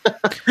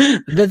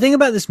 The thing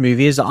about this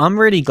movie is that I'm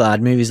really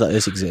glad movies like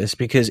this exist,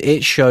 because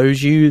it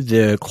shows you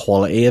the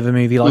quality of a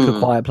movie like A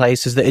Quiet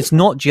Place, is that it's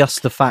not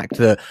just the fact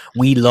that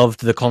we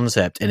loved the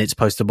concept and it's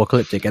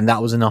post-apocalyptic and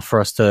that was enough for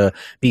us to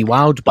be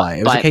wowed by it.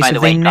 It was a case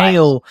of they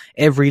nail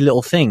every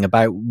little thing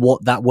about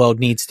what that world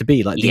needs to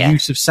be. Like the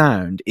use of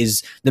sound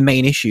is the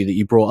main issue that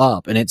you brought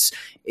up, and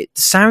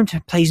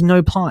sound plays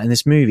no part in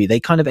this movie.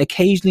 They kind of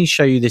occasionally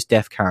show you this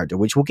deaf character,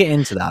 which we'll get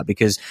into that,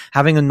 because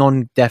having a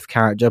non-deaf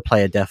character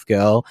play a deaf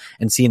girl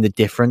and seeing the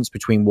difference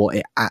between what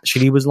it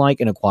actually was like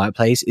in A Quiet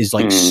Place is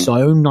like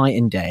so night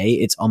and day.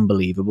 It's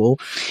unbelievable.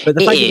 But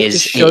the fact that they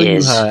just show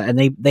you her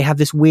and they have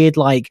this weird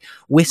like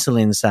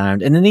whistling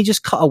sound and then they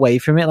just cut away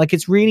from it, like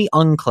it's really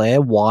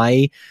unclear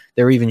why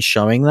they're even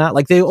showing that.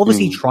 Like they're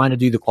obviously trying to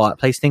do the Quiet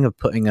Place thing of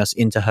putting us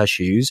into her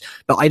shoes,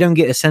 but I don't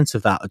get a sense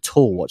of that at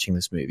all watching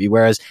this movie.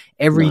 Whereas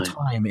every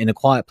time in A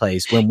Quiet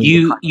Place, when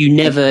you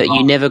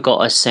never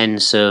got a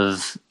sense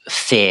of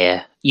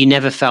fear. You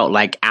never felt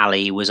like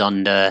Allie was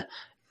under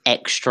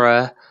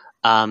extra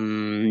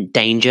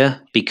danger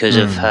because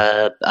of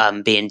her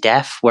being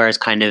deaf, whereas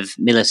kind of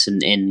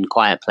Millicent in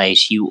Quiet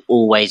Place, you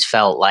always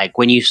felt like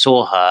when you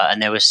saw her,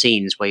 and there were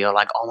scenes where you're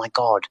like, oh my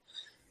god,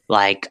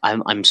 like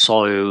I'm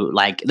so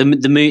like the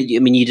movie. I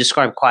mean, you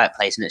describe Quiet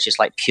Place and it's just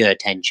like pure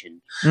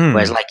tension.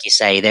 Whereas, like you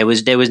say, there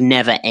was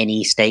never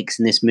any stakes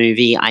in this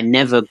movie. I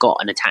never got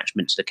an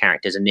attachment to the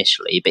characters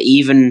initially, but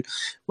even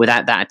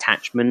without that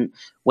attachment,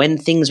 when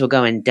things were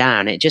going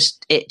down, it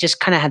just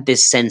kind of had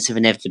this sense of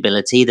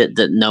inevitability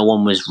that no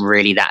one was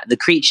really that. The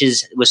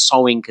creatures were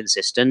so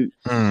inconsistent.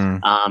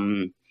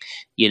 And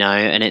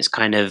it's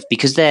kind of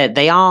because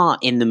they are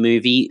in the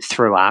movie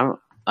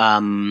throughout.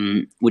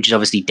 Which is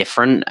obviously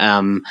different.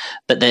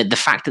 But the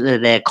fact that they're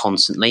there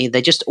constantly,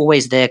 they're just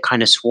always there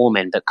kind of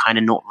swarming, but kind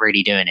of not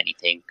really doing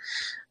anything.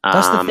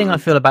 That's the thing I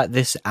feel about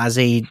this as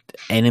a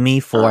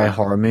enemy for a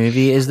horror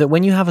movie, is that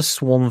when you have a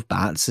swarm of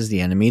bats as the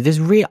enemy,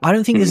 I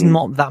don't think there's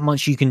not that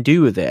much you can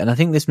do with it. And I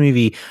think this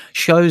movie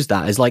shows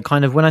that. Is like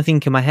kind of when I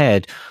think in my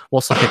head,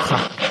 what's like a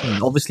classic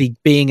thing? Obviously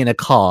being in a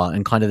car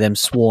and kind of them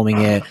swarming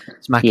it,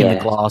 smacking the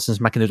glass and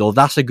smacking the door.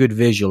 That's a good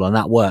visual and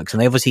that works.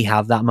 And they obviously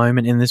have that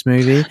moment in this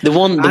movie. The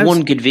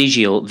one good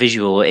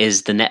visual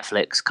is the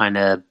Netflix kind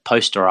of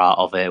poster art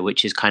of it,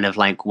 which is kind of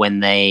like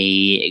when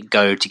they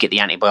go to get the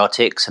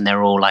antibiotics and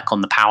they're all like on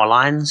the power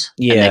lines,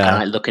 and they're kind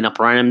of like looking up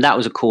around them. That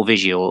was a cool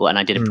visual, and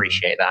I did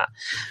appreciate that.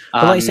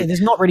 But like I say,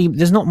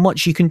 there's not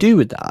much you can do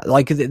with that.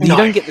 Like you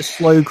don't get the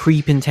slow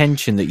creeping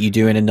tension that you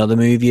do in another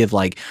movie of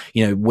like,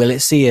 will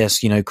it see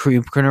us?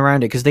 Creeping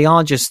around it, because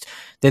they're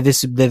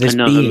this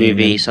another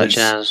movie such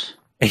as.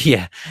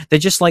 Yeah, they're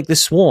just like the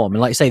swarm,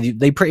 and like I say,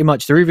 they're either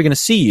going to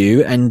see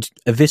you and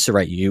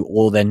eviscerate you,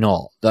 or they're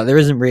not. Like, there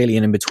isn't really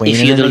an in between.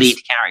 If you're the lead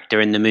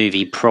character in the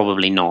movie,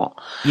 probably not.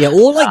 Yeah,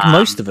 or like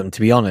most of them, to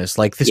be honest.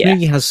 Like this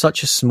movie has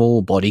such a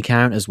small body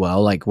count as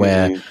well. Like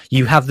where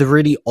you have the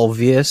really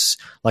obvious,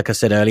 like I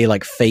said earlier,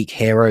 like fake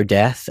hero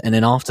death, and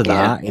then after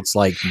that, it's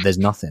like there's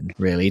nothing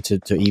really to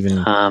even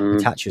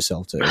attach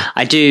yourself to.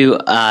 I do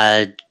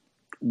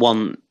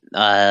want.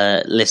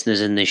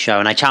 Listeners in this show,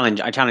 and I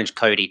challenge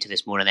Cody to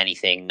this more than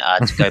anything,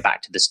 to go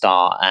back to the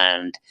start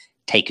and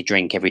take a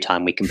drink every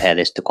time we compare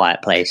this to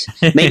Quiet Place.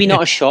 Maybe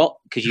not a shot,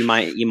 because you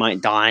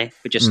might die,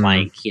 but just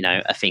like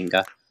a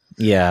finger.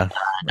 Yeah,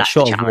 a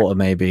shot of water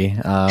maybe.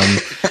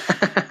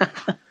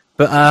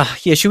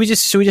 But yeah, should we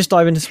just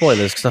dive into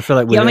spoilers? Because I feel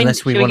like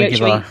unless we want to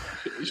give our...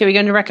 Should we go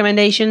into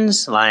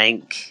recommendations?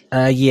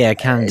 Yeah,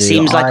 can do. It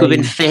seems like we've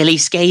been fairly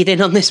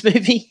scathing on this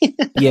movie.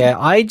 Yeah,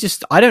 I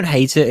don't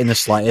hate it in the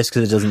slightest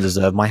because it doesn't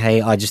deserve my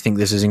hate. I just think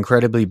this is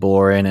incredibly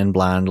boring and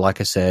bland.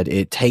 Like I said,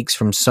 it takes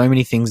from so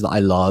many things that I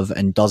love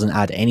and doesn't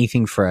add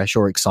anything fresh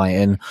or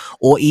exciting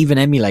or even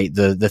emulate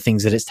the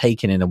things that it's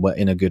taken in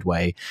a good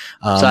way.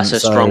 So that's a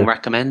strong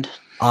recommend.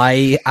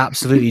 I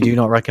absolutely do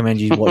not recommend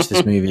you watch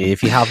this movie.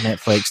 If you have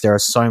Netflix, there are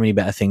so many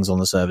better things on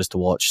the service to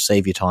watch.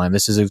 Save your time.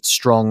 This is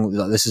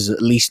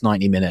at least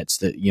 90 minutes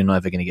that you're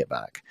never going to get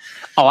back.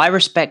 Oh, I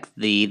respect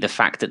the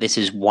fact that this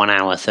is 1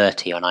 hour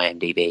 30 on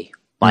IMDb.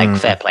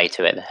 Fair play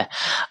to it there.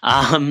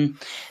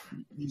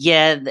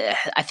 Yeah,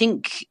 I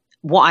think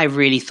what I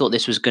really thought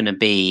this was going to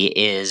be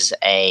is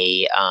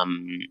a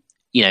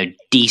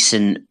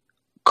decent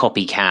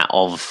copycat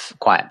of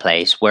Quiet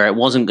Place, where it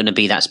wasn't going to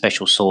be that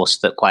special sauce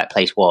that Quiet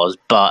Place was,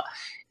 but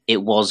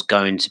it was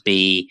going to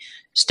be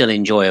still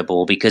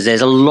enjoyable, because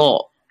there's a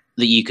lot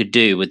that you could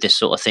do with this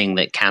sort of thing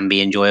that can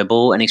be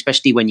enjoyable, and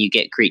especially when you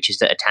get creatures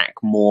that attack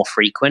more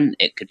frequent,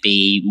 it could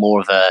be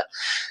more of a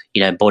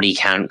body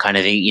count kind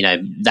of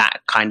that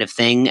kind of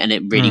thing, and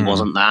it really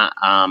wasn't that.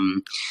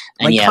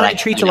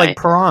 Treat it like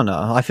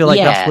Piranha. I feel like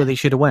that's where they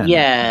should have went.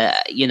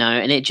 Yeah,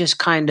 and it just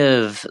kind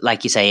of,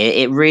 like you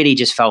say, it really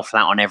just fell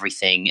flat on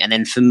everything. And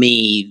then for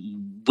me,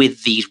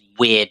 with these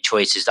weird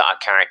choices that our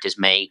characters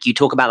make, you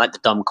talk about like the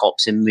dumb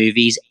cops in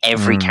movies.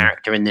 Every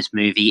character in this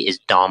movie is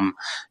dumb.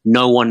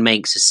 No one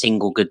makes a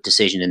single good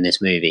decision in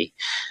this movie,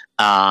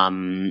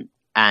 and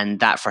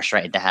that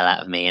frustrated the hell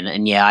out of me.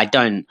 And yeah, I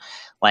didn't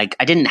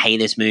hate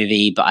this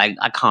movie, but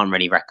I can't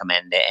really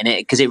recommend it, and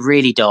because it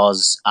really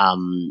does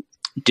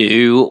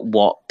do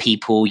what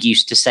people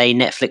used to say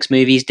Netflix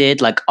movies did,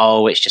 like,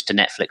 oh, it's just a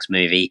Netflix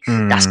movie.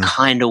 That's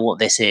kind of what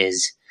this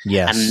is.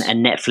 Yes.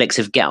 And Netflix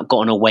have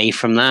gotten away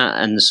from that,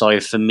 and so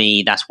for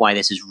me, that's why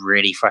this is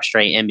really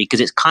frustrating, because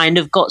it's kind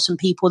of got some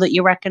people that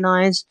you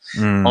recognize.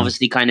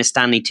 Obviously, kind of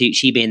Stanley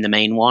Tucci being the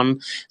main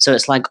one, so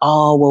it's like,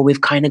 oh well,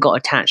 we've kind of got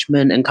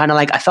attachment, and kind of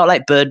like I felt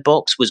like Bird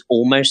Box was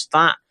almost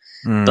that.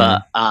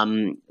 But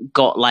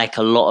got like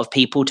a lot of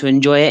people to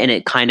enjoy it, and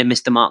it kind of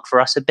missed the mark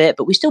for us a bit,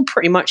 but we still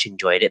pretty much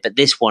enjoyed it. But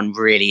this one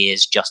really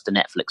is just a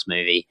Netflix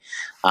movie,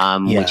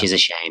 which is a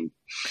shame.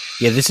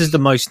 Yeah, this is the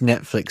most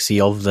Netflixy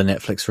of the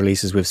Netflix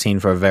releases we've seen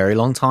for a very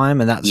long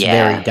time, and that's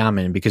very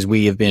damning, because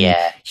we have been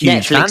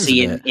huge fans of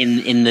it.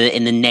 in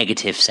the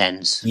negative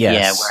sense.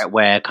 Yes. Yeah,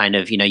 where kind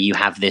of you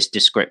have this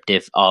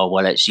descriptive, oh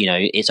well,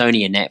 it's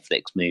only a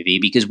Netflix movie,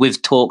 because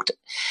we've talked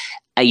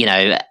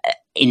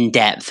in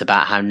depth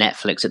about how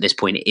Netflix at this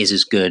point is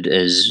as good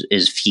as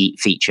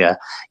feature.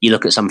 You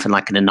look at something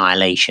like an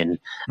Annihilation,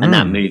 and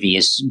that movie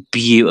is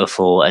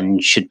beautiful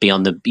and should be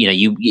on the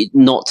you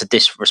not to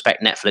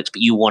disrespect Netflix,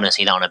 but you want to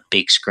see that on a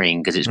big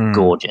screen because it's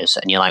gorgeous,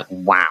 and you're like,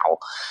 wow,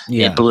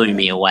 it blew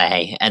me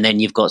away. And then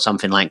you've got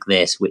something like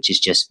this, which is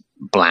just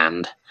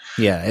bland.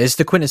 Yeah, it's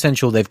the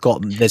quintessential.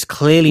 There's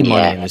clearly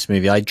money in this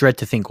movie. I dread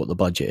to think what the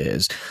budget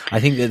is.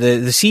 I think that the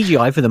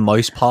CGI for the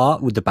most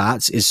part with the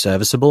bats is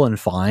serviceable and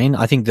fine.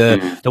 I think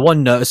the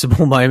one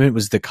noticeable moment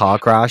was the car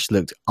crash.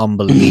 Looked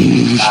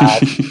unbelievably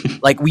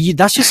bad.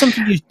 That's just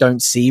something you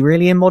don't see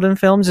really in modern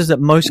films, is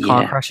that most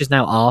car crashes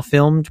now are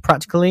filmed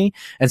practically.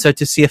 And so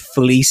to see a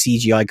fully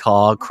CGI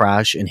car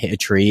crash and hit a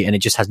tree, and it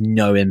just has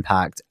no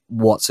impact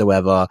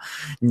whatsoever,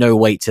 no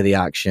weight to the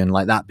action,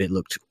 like that bit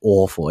looked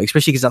awful,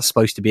 especially because that's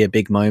supposed to be a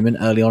big moment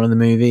early on in the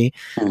movie.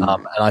 And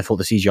I thought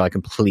the CGI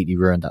completely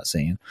ruined that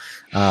scene.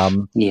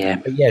 But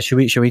yeah, should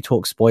we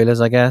talk spoilers,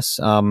 I guess?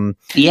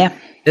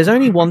 There's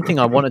only one thing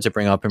I wanted to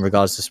bring up in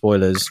regards to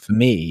spoilers for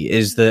me,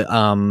 is that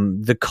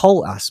the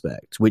cult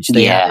aspect, which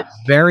they had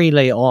very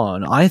late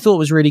on, I thought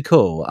was really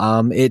cool.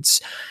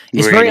 It's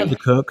very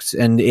undercooked,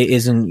 and it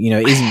isn't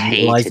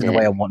utilized in the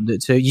way I wanted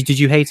it to. Did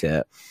you hate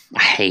it?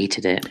 I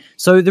hated it.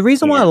 So the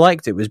reason why I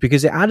liked it was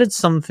because it added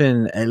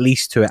something at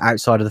least to it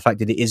outside of the fact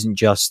that it isn't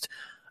just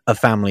a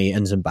family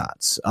and some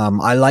bats.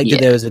 I liked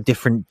that there was a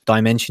different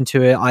dimension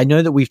to it. I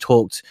know that we've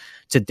talked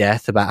to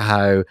death about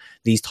how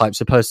these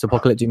types of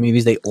post-apocalyptic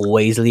movies, they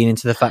always lean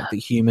into the fact that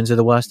humans are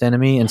the worst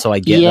enemy, and so I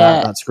get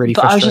that. That's really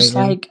frustrating. I was just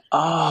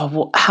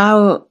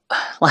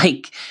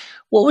like,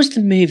 what was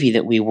the movie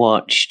that we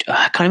watched?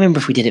 I can't remember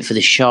if we did it for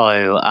the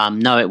show.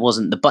 No, it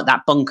wasn't. But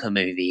that bunker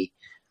movie.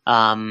 Do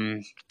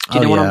you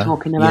know what I'm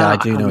talking about? Yeah, I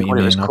do know what you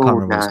mean. I can't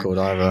remember what it's called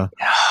either.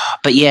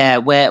 But yeah,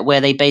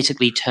 where they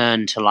basically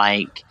turn to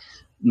like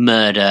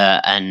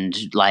murder and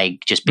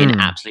like just being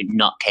absolute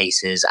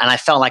nutcases. And I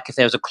felt like if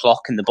there was a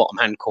clock in the bottom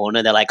hand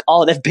corner, they're like,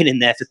 oh, they've been in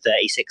there for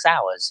 36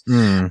 hours.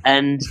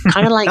 And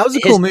kind of like that was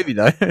a cool movie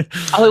though.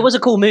 Oh, it was a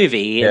cool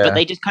movie, but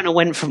they just kind of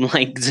went from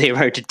like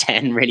 0 to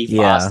 10 really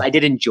fast. I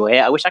did enjoy it.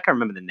 I wish I could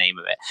remember the name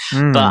of it.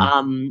 But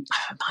I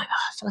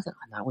feel like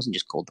that wasn't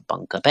just called The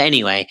Bunker. But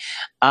anyway,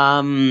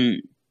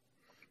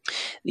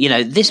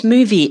 this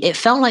movie, it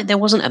felt like there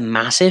wasn't a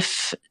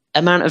massive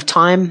amount of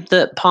time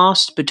that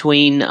passed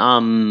between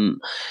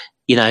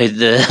you know,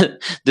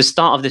 the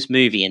start of this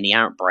movie and the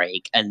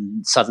outbreak,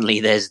 and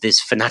suddenly there's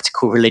this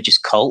fanatical religious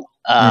cult.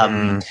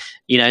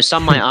 You know,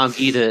 some might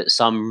argue that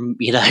some,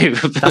 you know,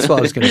 that's what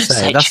I was going to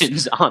say.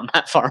 Sections aren't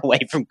that far away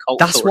from cult.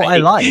 That's already. what I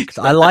liked.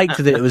 I liked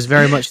that it was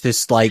very much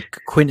this like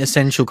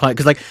quintessential kind.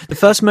 Because like the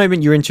first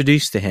moment you're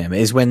introduced to him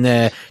is when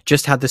they're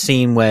just had the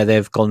scene where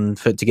they've gone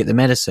to get the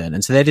medicine,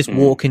 and so they're just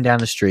walking down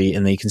the street,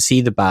 and they can see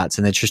the bats,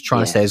 and they're just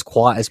trying to stay as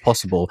quiet as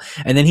possible.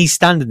 And then he's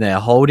standing there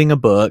holding a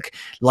book,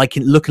 like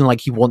looking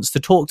like he wants to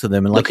talk to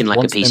them, and like looking he like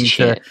wants a piece them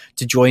of shit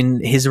to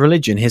join his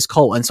religion, his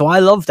cult. And so I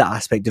love that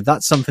aspect of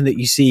that's something that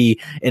you see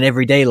in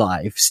everyday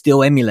life,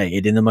 still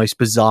emulated in the most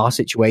bizarre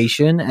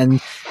situation. And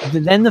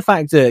then the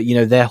fact that, you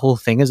know, their whole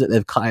thing is that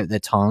they've cut out their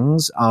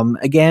tongues,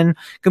 again,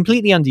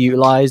 completely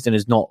underutilized and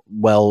is not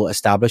well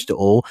established at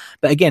all,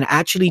 but again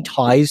actually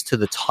ties to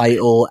the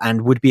title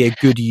and would be a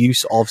good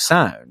use of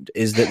sound,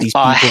 is that these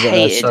people that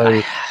are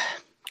so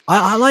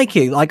I like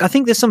it. Like, I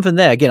think there's something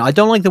there. Again, I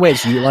don't like the way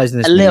it's utilized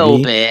in this movie.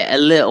 A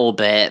little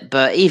bit,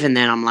 but even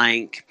then I'm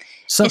like,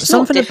 it's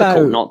something not difficult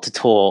about not to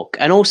talk,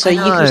 and also you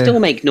can still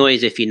make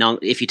noise if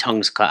your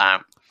tongue's cut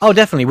out. Oh,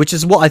 definitely, which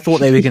is what I thought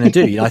they were going to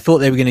do. You know, I thought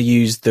they were going to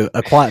use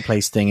A Quiet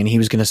Place thing, and he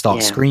was going to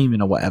start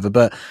screaming or whatever.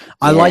 But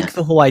I like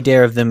the whole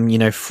idea of them, you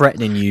know,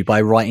 threatening you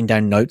by writing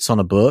down notes on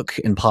a book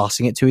and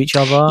passing it to each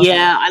other.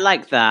 Yeah, I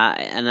like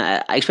that,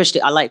 and especially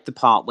I like the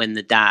part when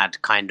the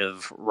dad kind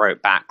of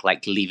wrote back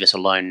like "Leave us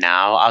alone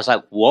now." I was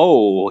like,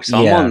 "Whoa,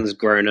 someone's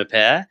grown up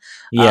here."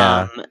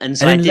 Yeah, and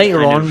so then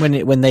later on,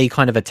 when they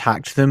kind of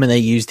attacked them and they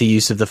used the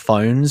use of the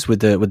phones with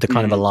the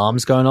kind of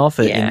alarms going off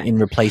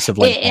in replace of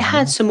like it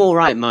had some all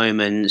right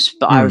moments.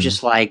 But I was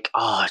just like,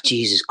 oh,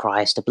 Jesus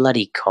Christ, a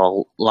bloody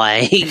cult.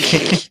 Like,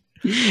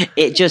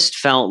 it just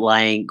felt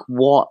like,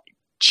 what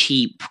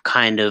cheap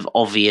kind of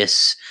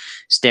obvious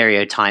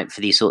stereotype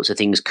for these sorts of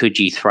things could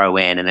you throw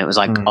in? And it was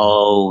like,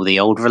 oh, the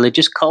old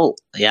religious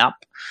cult. Yep.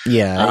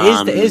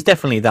 Yeah, it is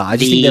definitely that. I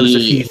just think there was a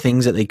few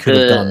things that they could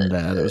have done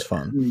there that was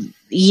fun.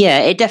 Yeah,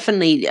 it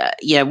definitely.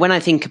 When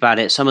I think about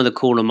it, some of the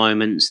cooler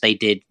moments they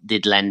did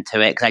lend to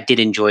it, because I did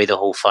enjoy the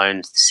whole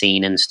phone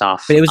scene and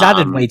stuff. But it was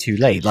added way too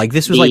late. Like,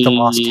 this was like the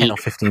last 10 or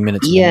 15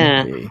 minutes. Of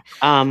the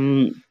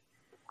movie.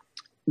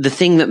 The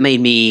thing that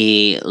made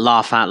me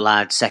laugh out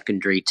loud,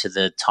 secondary to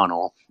the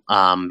tunnel,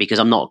 because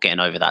I'm not getting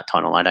over that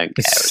tunnel. I don't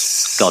care.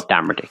 It's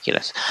goddamn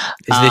ridiculous.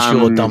 Is this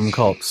your dumb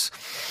cops?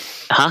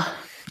 Huh?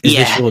 Is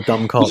this your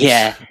dumb cops?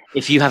 Yeah.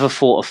 If you have a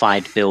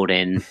fortified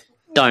building,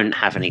 don't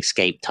have an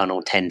escape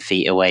tunnel 10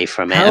 feet away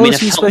from it. How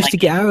else are you supposed to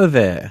get out of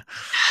it?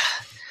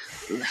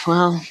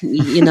 Well,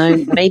 you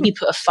know, maybe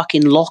put a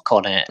fucking lock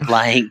on it.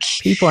 Like,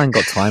 people ain't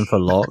got time for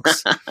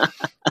locks.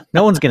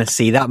 No one's going to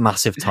see that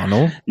massive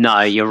tunnel. No,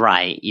 you're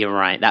right. You're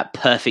right. That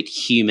perfect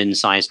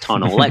human-sized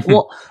tunnel. Like,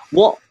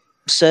 what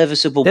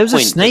serviceable there was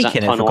point a snake does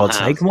that in it, for God's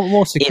have? sake. What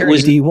more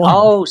security do you want?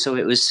 Oh, so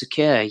it was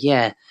secure.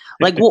 Yeah.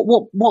 Like,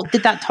 what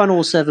did that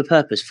tunnel serve a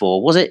purpose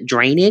for? Was it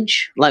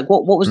drainage? Like,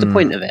 what was the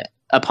point of it?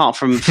 Apart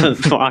from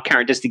for our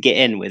characters to get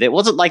in with it,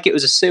 wasn't like it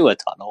was a sewer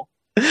tunnel.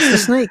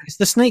 It's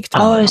the snake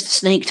tunnel. Oh, it's the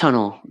snake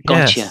tunnel.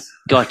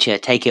 Gotcha.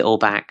 Take it all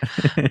back.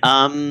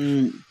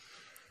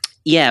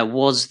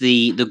 Was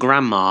the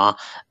grandma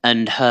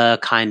and her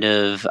kind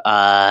of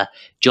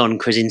John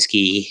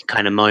Krasinski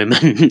kind of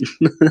moment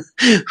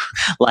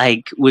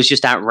like was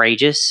just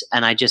outrageous,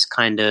 and I just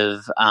kind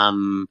of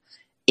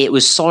it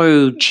was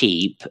so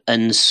cheap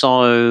and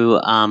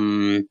so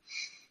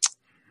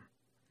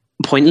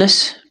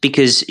pointless,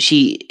 because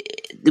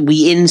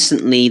we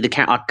instantly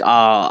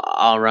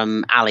our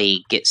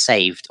Ali gets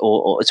saved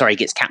or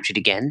gets captured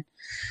again,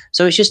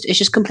 so it's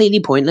just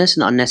completely pointless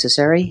and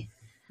unnecessary,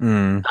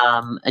 and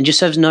just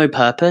serves no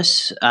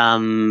purpose.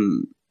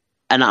 And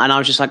I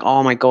was just like,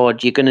 oh my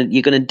God, you're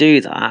gonna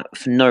do that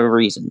for no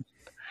reason.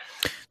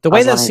 The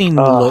way that scene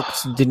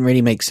looks didn't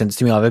really make sense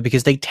to me either,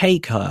 because they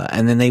take her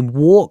and then they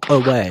walk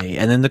away,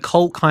 and then the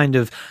cult kind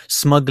of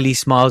smugly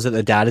smiles at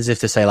the dad as if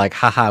to say like,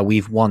 haha,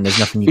 we've won, there's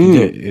nothing you can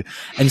do,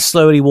 and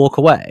slowly walk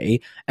away,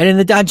 and then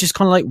the dad just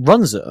kind of like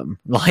runs at them,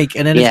 like,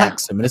 and then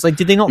attacks them, and it's like,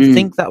 did they not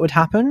think that would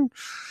happen?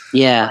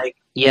 I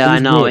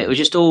know. Weird. It was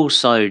just all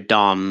so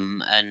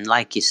dumb, and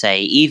like you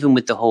say, even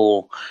with the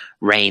whole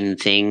rain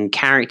thing,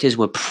 characters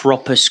were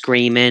proper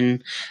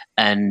screaming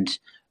and,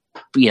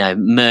 you know,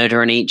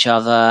 murdering each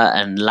other,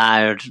 and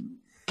loud,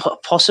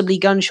 possibly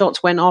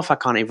gunshots went off. I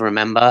can't even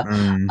remember.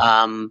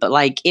 But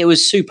like, it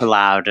was super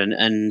loud,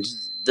 and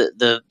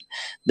the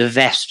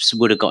Vesps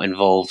would have got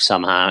involved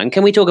somehow. And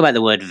can we talk about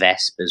the word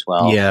Vesp as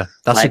well? Yeah,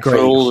 that's like, a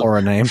great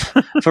horror name.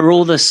 For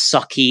all the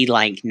sucky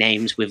like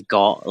names we've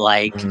got,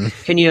 like,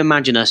 can you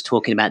imagine us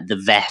talking about the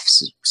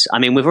Vesps? I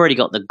mean, we've already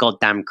got the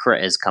goddamn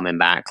critters coming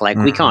back. Like,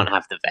 we can't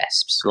have the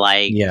Vesps.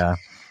 Like,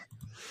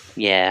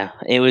 yeah,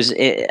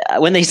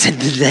 when they said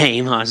the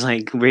name, I was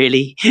like,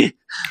 really? And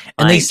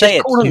like, they say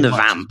just call them the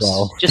Vamps.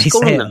 Well. Just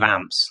call them the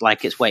Vamps.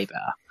 Like, it's way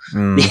better.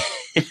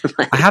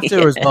 I have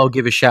to as well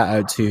give a shout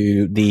out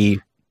to the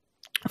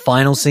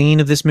final scene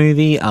of this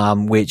movie,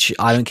 which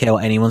I don't care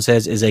what anyone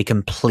says is a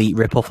complete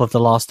rip-off of The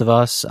Last of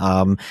Us.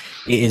 It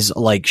is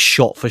like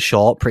shot for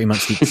shot, pretty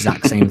much the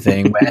exact same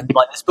thing. Where,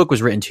 like, this book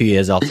was written 2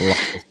 years after The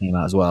Last of Us came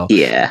out as well.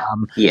 Yeah,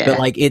 but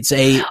like it's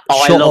a shot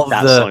I love of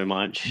that so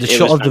much. The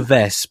shot of the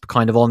Vesp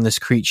kind of on this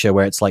creature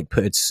where it's like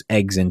put its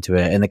eggs into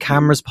it, and the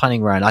camera's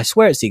panning around. I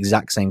swear it's the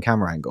exact same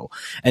camera angle,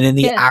 and then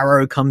the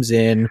arrow comes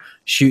in,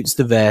 shoots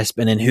the Vesp,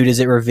 and then who does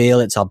it reveal?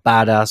 It's our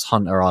badass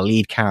hunter, our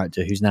lead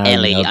character, who's now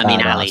Ellie.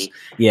 Ellie.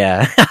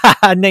 Yeah,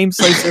 name's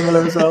so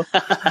similar as well.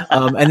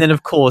 And then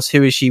of course,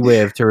 who is she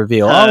with to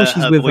reveal?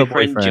 She's with her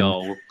boyfriend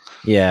Joel.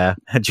 Yeah,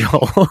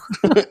 Joel.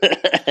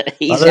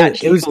 He's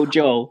actually called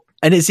Joel,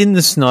 and it's in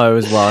the snow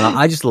as well. And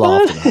I just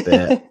laughed at that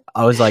bit.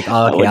 I was like,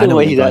 oh, okay, I know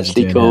what he's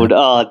actually called. Now.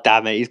 Oh,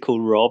 damn it, he's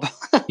called Rob.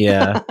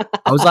 Yeah,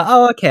 I was like,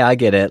 oh, okay, I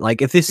get it.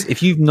 Like,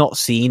 if you've not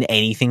seen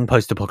anything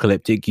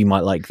post-apocalyptic, you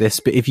might like this.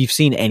 But if you've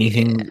seen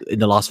anything in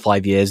the last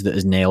 5 years that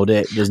has nailed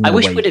it, there's no way. I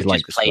wish we'd have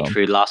just played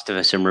through Last of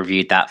Us and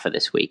reviewed that for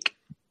this week.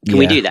 Can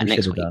we do that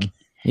next week? Done.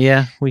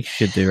 Yeah, we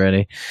should do,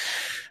 really.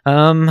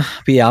 But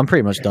yeah, I'm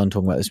pretty much done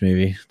talking about this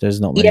movie. There's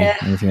not really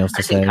anything else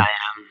to say.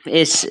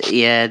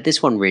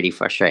 This one really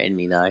frustrated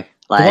me though.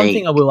 The one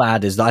thing I will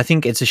add is that I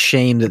think it's a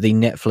shame that the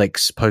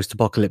Netflix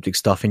post-apocalyptic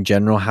stuff in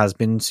general has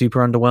been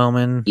super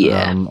underwhelming.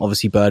 Yeah.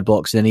 Obviously Bird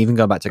Box, and then even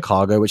going back to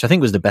Cargo, which I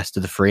think was the best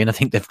of the three, and I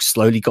think they've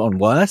slowly gotten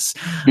worse,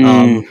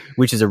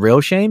 which is a real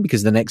shame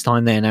because the next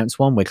time they announce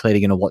one, we're clearly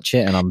going to watch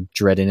it, and I'm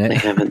dreading it.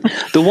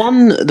 The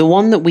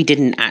one that we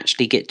didn't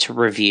actually get to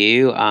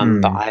review,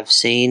 but I've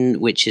seen,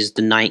 which is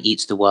The Night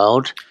Eats the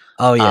World.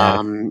 Oh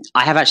yeah,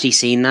 I have actually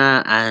seen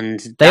that, and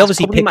they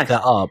obviously picked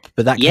that up,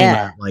 but that came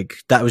out like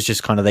that was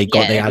just kind of they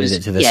added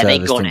it to the service. Yeah, they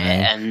got it,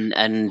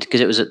 and because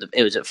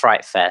it was at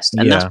Fright Fest,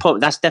 and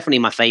that's definitely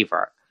my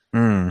favorite.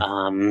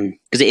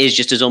 Because it is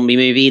just a zombie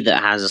movie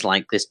that has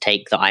like this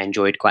take that I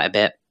enjoyed quite a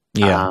bit.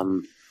 Yeah.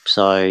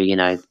 So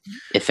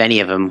if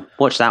any of them,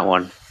 watch that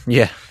one.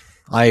 Yeah,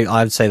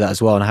 I'd say that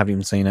as well, and I haven't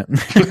even seen it.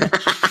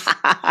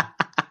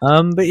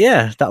 But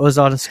yeah, that was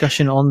our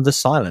discussion on The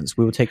Silence.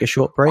 We will take a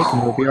short break,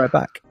 and we'll be right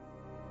back.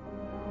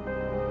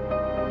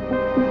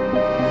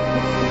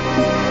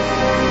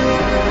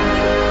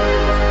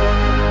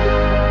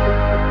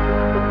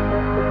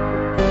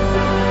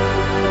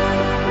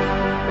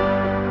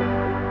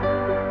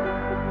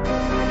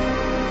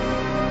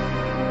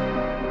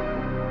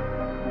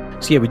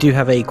 So yeah, we do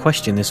have a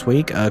question this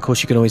week. Of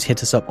course, you can always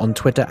hit us up on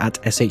Twitter at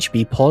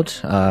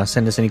SHBpod.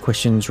 Send us any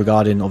questions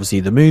regarding, obviously,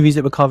 the movies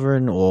that we're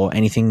covering or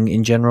anything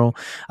in general.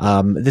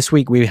 This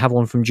week we have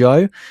one from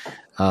Joe,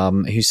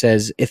 who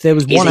says, if there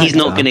was one he's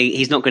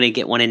not gonna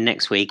get one in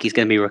next week. He's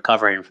gonna be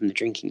recovering from the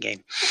drinking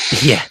game.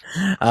 Yeah.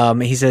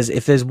 He says,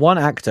 if there's one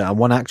actor and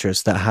one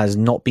actress that has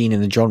not been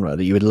in the genre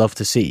that you would love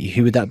to see,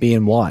 who would that be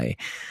and why?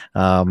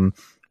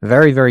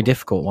 Very, very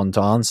difficult one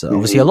to answer.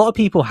 Obviously, a lot of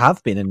people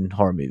have been in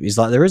horror movies.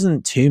 Like, there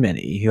isn't too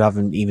many who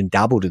haven't even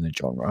dabbled in the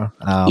genre.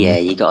 Yeah,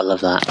 you gotta love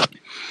that.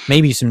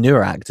 Maybe some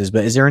newer actors,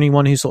 but is there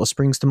anyone who sort of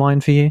springs to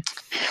mind for you?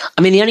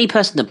 I mean, the only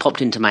person that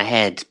popped into my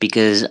head,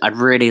 because I'd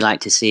really like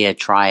to see her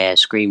try a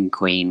Scream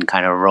Queen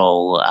kind of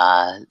role,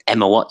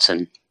 Emma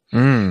Watson.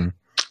 I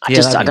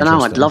don't know.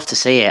 I'd love to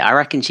see it. I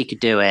reckon she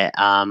could do it.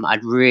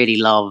 I'd really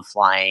love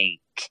like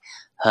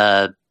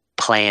her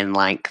playing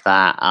like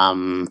that,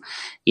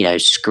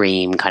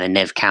 Scream kind of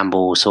Neve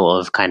Campbell sort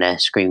of kind of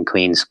Scream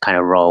Queen's kind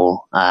of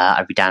role.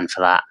 I'd be down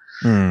for that.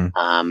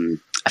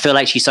 I feel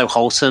like she's so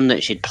wholesome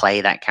that she'd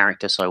play that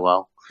character so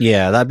well.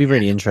 Yeah, that'd be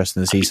really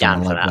interesting to see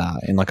someone like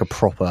that in like a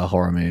proper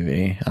horror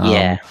movie.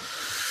 Yeah.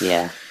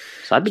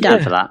 So I'd be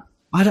down for that.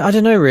 I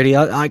don't know, really.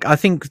 I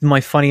think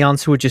my funny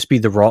answer would just be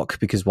The Rock,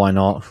 because why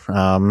not?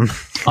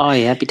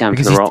 I'd be down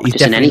for The Rock.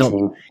 Just in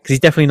anything. Because he's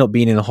definitely not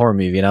been in a horror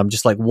movie, and I'm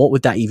just like, what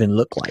would that even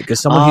look like? As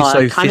someone who's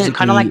so physically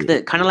kind of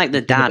like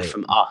the dad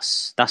from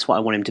Us. That's what I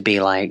want him to be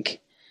like.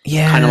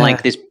 Yeah, kind of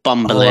like this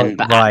bumbling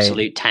but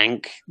absolute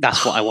tank.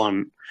 That's what I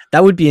want.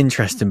 That would be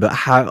interesting, but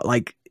how?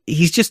 Like,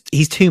 he's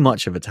too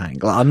much of a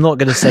tank. Like, I'm not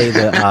going to say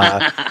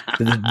that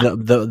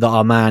that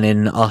our man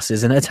in Us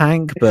isn't a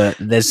tank, but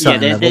there's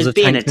certain levels of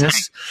tankness. A tank,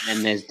 and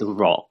then there's The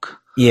Rock.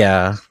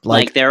 Yeah,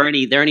 like there are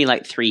only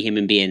like 3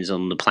 human beings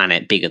on the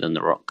planet bigger than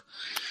The Rock.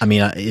 I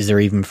mean, is there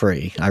even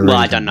 3?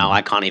 I don't know.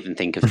 I can't even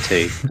think of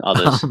 2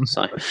 others.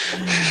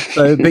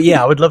 But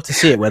yeah, I would love to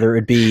see it. Whether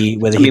he'd be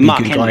good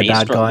guy,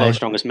 bad guy. The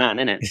strongest man,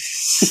 isn't it?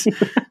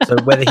 So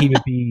whether he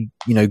would be,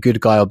 good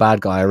guy or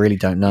bad guy, I really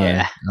don't know.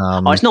 Yeah.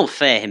 It's not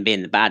fair him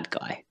being the bad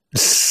guy.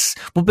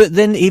 Well, but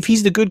then if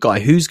he's the good guy,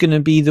 who's going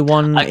to be the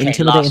one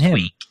intimidating him?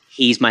 Week,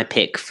 he's my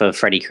pick for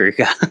Freddy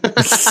Krueger.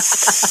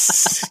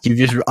 You've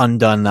just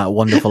undone that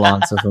wonderful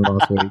answer from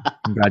last week.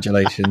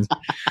 Congratulations.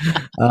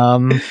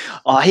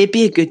 He'd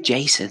be a good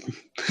Jason.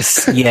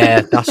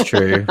 Yeah, that's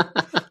true.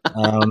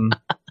 I'm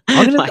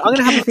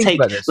gonna have to think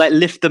about this. Like,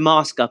 lift the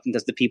mask up and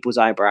does the people's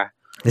eyebrow.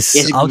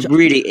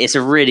 It's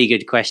a really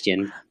good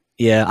question.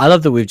 Yeah, I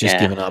love that we've just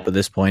given up at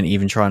this point,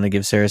 even trying to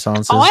give serious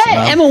answers.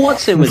 Emma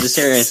Watson was a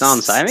serious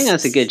answer. I think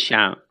that's a good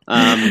shout.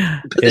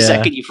 But the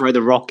second you throw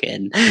The Rock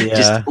in,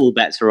 just all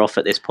bets are off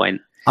at this point.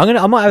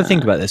 I might have a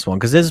think about this one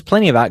because there's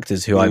plenty of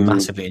actors who I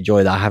massively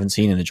enjoy that I haven't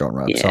seen in the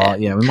genre. Yeah. So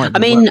we might.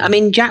 I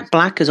mean, Jack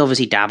Black has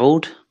obviously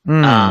dabbled,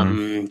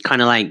 kind of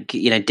like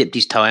dipped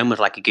his toe in with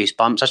like a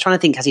Goosebumps. I was trying to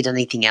think, has he done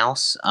anything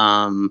else?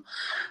 But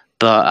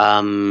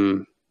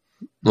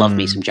love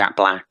me some Jack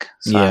Black.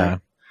 So. Yeah,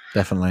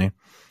 definitely.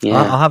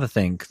 Yeah. I'll have a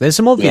think. There's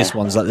some obvious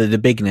ones like the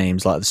big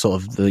names, like sort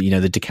of the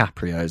the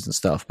DiCaprios and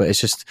stuff. But it's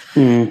just.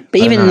 But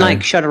even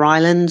like Shutter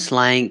Island,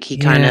 like he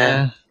kind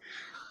of.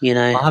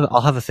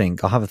 I'll have a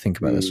think. I'll have a think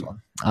about this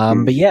one.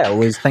 But yeah,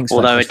 always thanks.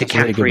 Although a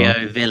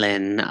DiCaprio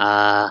villain,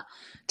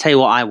 tell you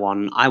what, I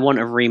want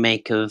a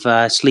remake of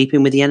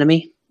Sleeping with the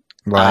Enemy,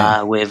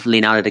 right? With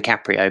Leonardo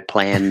DiCaprio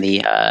playing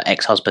the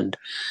ex-husband.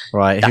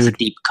 Right, that's a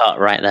deep cut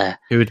right there.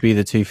 Who would be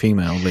the two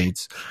female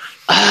leads?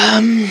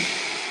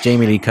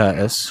 Jamie Lee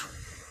Curtis.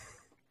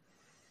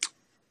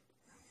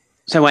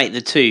 So wait,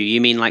 the two? You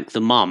mean like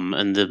the mum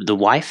and the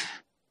wife?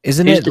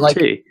 Isn't Who's it the like?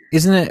 Two?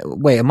 Isn't it?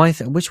 Wait,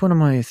 which one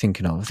am I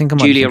thinking of? I think I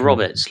might Julia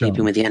Roberts,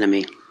 Sleeping with the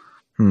Enemy.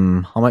 I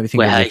might be thinking.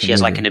 Where she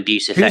has like an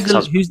abusive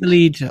ex-husband. Who's the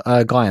lead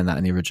guy in that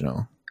in the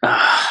original?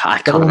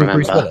 I can't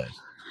remember.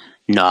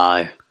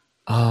 No.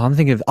 Oh, I'm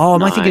thinking of. Oh,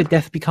 am I thinking of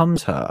Death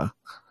Becomes Her?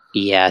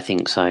 Yeah, I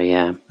think so.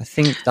 Yeah, I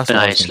think that's.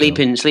 But no,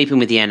 Sleeping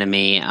with the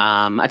Enemy.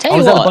 I tell you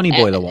was what, that the Bunny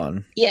Boiler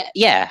one?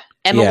 Yeah.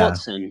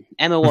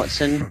 Emma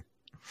Watson,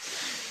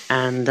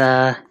 and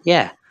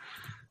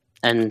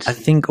And I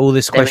think all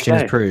this question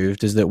has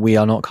proved is that we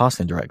are not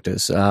casting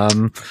directors.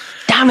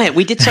 Damn it,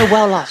 we did so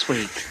well last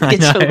week. We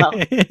did so well.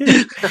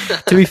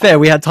 To be fair,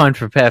 we had time to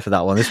prepare for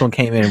that one. This one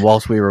came in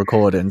whilst we were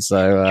recording,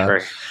 so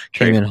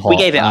came in hot. We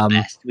gave it our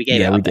best. We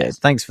did.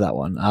 Thanks for that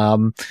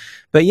one.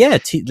 But yeah,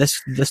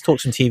 let's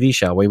talk some TV,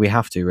 shall we? We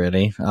have to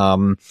really.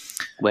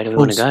 Where do we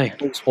want to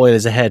go?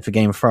 Spoilers ahead for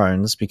Game of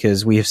Thrones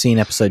because we have seen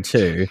episode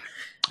 2.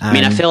 I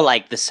mean, I feel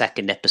like the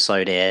second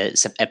episode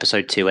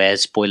episode 2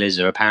 airs. Spoilers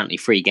are apparently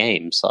free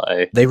games,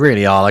 so they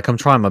really are. Like, I'm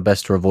trying my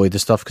best to avoid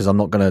this stuff because I'm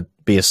not going to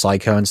be a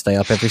psycho and stay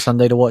up every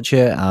Sunday to watch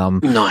it.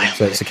 No,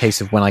 so it's a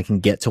case of when I can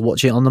get to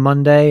watch it on the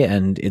Monday,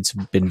 and it's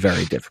been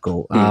very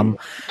difficult.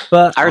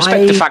 But I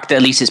respect the fact that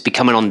at least it's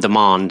becoming on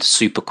demand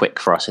super quick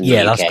for us in the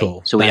UK. That's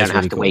cool. So we don't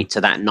have to wait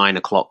to that 9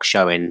 o'clock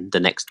showing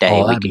the next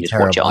day. We can just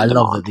watch it on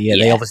demand. I love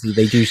that.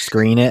 They do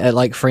screen it at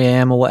like 3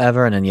 a.m. or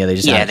whatever, and then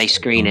they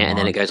screen it and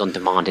then it goes on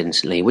demand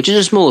instantly, which is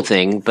a small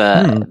thing,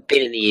 but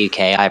being in the UK,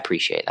 I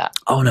appreciate that.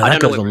 Oh no, I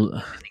don't know whether it's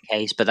the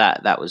case, but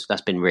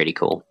that's been really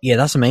cool. Yeah,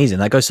 that's amazing.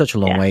 That goes such a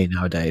long way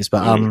nowadays.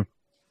 But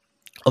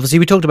obviously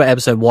we talked about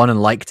episode 1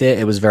 and liked it.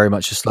 It was very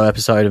much a slow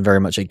episode and very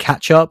much a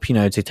catch up,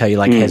 to tell you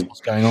like here's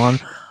what's going on.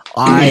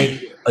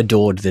 I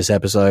adored this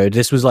episode.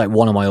 This was like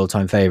one of my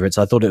all-time favorites.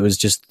 I thought it was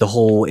just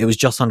it was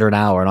just under an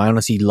hour, and I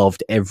honestly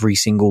loved every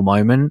single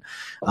moment,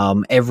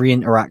 every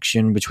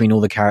interaction between all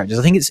the characters.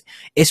 I think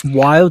it's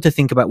wild to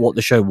think about what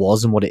the show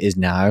was and what it is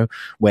now,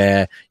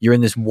 where you're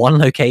in this one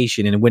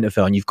location in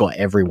Winterfell and you've got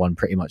everyone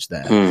pretty much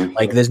there.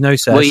 Like there's no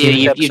Cersei. Well,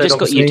 you've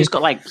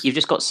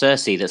just got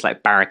Cersei that's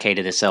like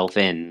barricaded herself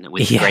in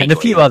with and a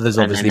few others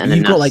obviously. But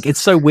you've got like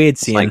it's so weird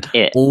seeing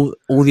all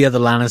the other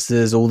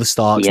Lannisters, all the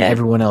Starks, and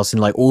everyone else,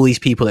 and like all these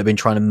people that have been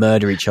trying to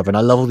murder each other, and I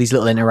love all these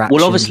little interactions.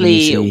 Well,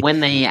 obviously, when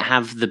they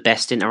have the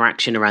best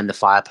interaction around the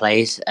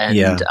fireplace,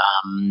 and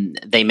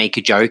they make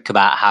a joke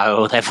about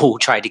how they've all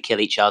tried to kill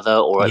each other,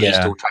 or at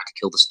least all tried to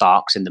kill the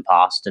Starks in the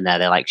past, and now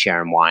they're like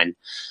sharing wine.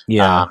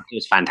 It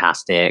was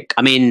fantastic.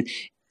 I mean,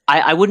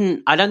 I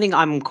don't think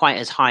I'm quite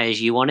as high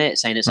as you on it,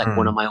 saying it's like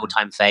one of my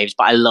all-time faves,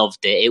 but I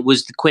loved it. It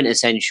was the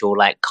quintessential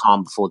like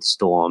calm before the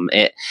storm.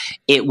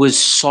 It was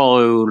so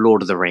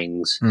Lord of the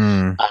Rings.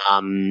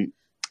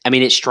 I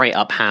mean, it's straight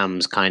up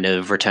Ham's kind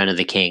of Return of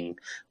the King,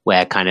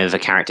 where kind of a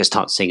character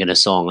starts singing a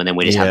song and then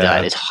we just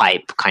have this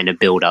hype kind of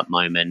build-up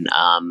moment.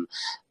 I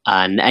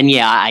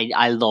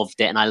loved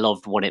it, and I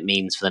loved what it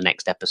means for the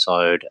next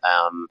episode.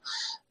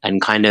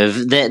 And kind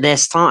of they're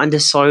starting to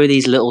sow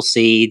these little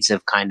seeds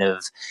of kind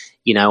of,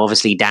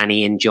 obviously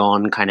Dany and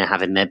Jon kind of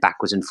having their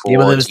backwards and forwards. Yeah,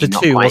 well, there was the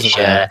two, wasn't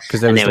there?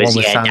 Because there was one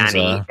with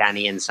Sansa.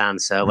 Dany and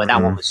Sansa, where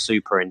that one was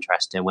super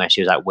interesting, where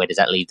she was like, where does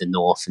that leave the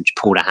North? And she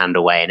pulled her hand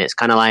away, and it's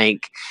kind of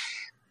like,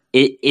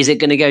 is it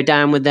going to go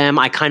down with them?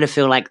 I kind of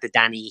feel like the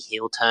Dany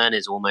heel turn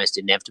is almost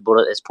inevitable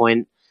at this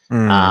point.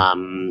 But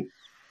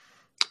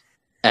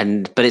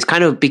it's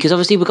kind of, because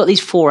obviously we've got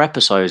these 4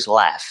 episodes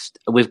left.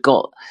 We've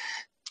got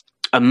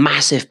a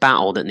massive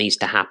battle that needs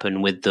to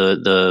happen with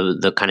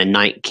the kind of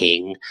Night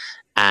King.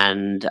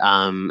 And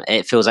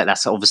it feels like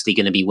that's obviously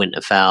going to be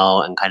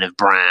Winterfell and kind of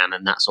Bran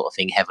and that sort of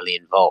thing heavily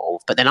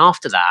involved. But then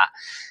after that,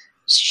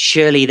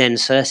 surely then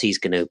Cersei's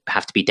going to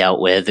have to be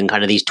dealt with, and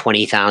kind of these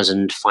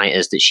 20,000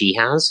 fighters that she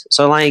has.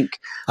 So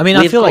like, I mean,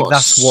 I feel like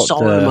that's what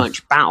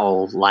much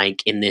battle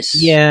like in this.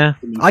 Yeah,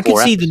 I could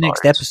see episodes. The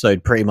next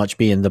episode pretty much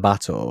being the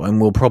battle, and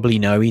we'll probably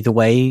know either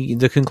way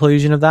the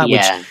conclusion of that,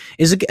 which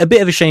is a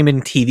bit of a shame in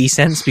TV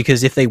sense,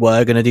 because if they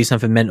were going to do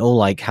something mental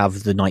like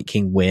have the Night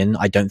King win,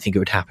 I don't think it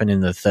would happen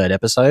in the 3rd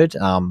episode.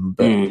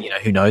 But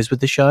who knows with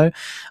the show?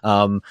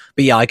 But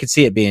yeah, I could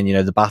see it being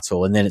the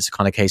battle, and then it's a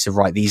kind of case of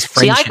these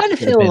friendships. See, I kind of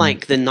feel like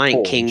like the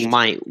Night King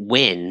might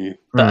win,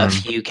 but a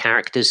few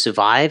characters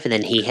survive, and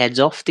then he heads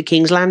off to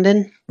King's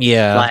Landing.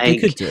 Yeah, they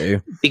could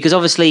do, because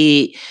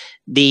obviously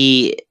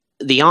the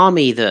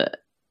army that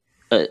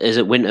is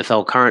at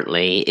Winterfell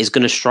currently is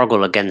going to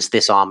struggle against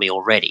this army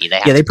already.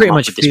 They pretty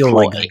much feel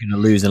like they're going to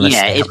lose. Unless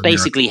it's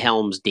basically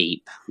Helm's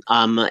Deep,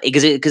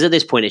 because at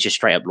this point it's just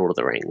straight up Lord of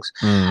the Rings,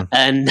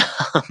 and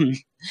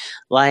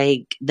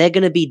like they're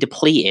going to be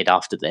depleted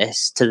after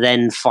this to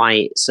then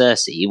fight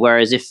Cersei.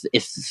 Whereas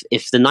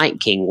if the Night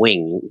King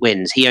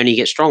wins, he only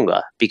gets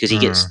stronger because he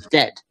gets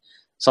dead.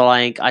 So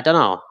like I don't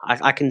know,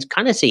 I can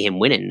kind of see him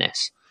winning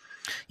this.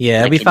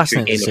 Yeah, it'd be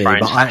fascinating to see.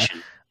 But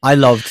I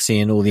loved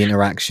seeing all the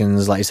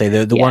interactions, like you say,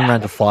 the one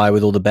round of fire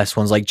with all the best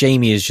ones. Like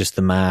Jaime is just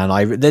the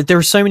man. There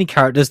are so many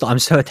characters that I'm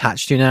so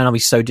attached to now, and I'll be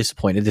so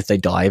disappointed if they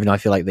die. And I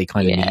feel like they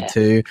kind of need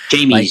to.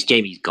 Jaime's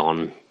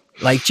gone.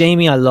 Like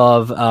Jaime, I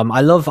love.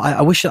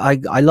 I wish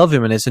I love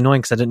him, and it's annoying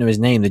because I don't know his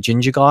name. The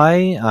ginger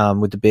guy,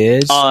 with the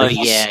beard. Oh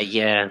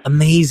yeah,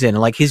 amazing.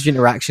 Like his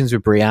interactions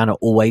with Brienne are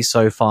always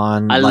so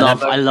fun. I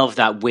love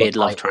that weird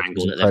love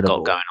triangle that they've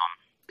got going on.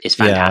 It's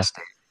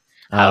fantastic.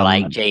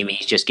 Like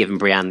Jaime's just giving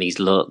Brienne these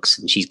looks,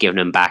 and she's giving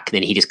them back, and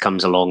then he just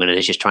comes along and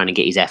is just trying to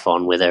get his F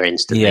on with her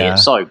instantly. Yeah.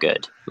 It's so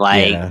good.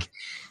 Like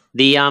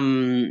the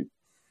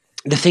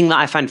thing that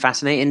I found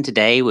fascinating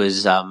today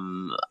was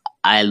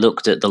I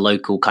looked at the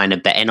local kind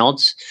of betting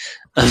odds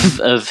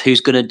of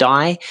who's going to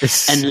die,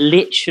 and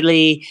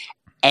literally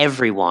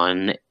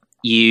everyone.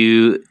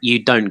 You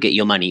don't get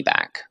your money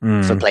back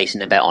for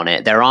placing a bet on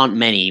it. There aren't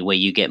many where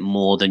you get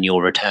more than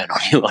your return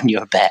on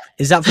your bet.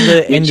 Is that for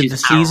the end of the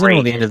season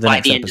or the end of the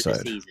next episode? End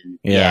of the season.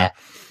 Yeah.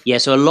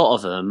 So a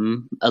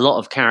lot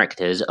of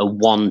characters are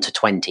 1 to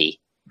 20,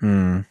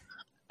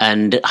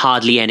 and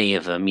hardly any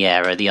of them,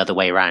 are the other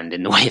way around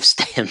in the way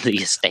of the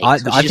estates.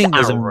 I think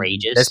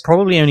there's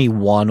probably only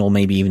one or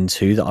maybe even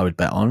two that I would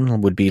bet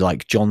on. Would be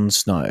like Jon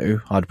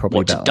Snow. I'd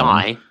probably bet to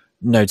die. On.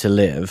 No, to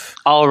live.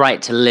 Oh,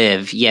 right, to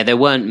live. Yeah, there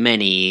weren't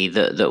many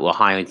that were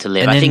high to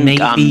live. And I think maybe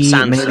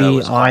Sansa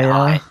was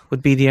Arya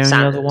would be the only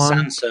other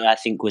one. Sansa, I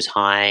think, was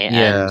high,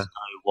 and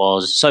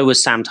so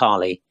was Sam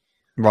Tarly.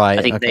 Right,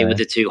 I think they were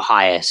the two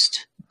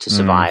highest to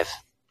survive.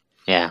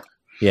 Yeah.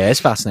 Yeah,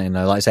 it's fascinating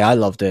though. Like I say, I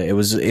loved it. It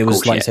was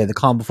like I say, the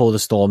calm before the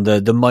storm.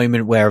 The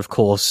moment where, of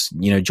course,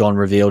 Jon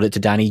revealed it to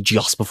Dany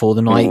just before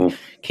the Night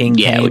King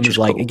came. Which was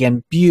like cool.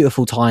 Again,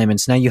 beautiful time. And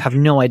so now you have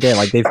no idea.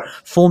 Like they've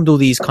formed all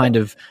these kind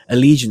of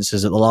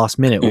allegiances at the last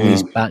minute. All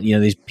these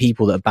these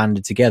people that have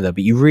banded together,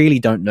 but you really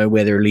don't know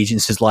where their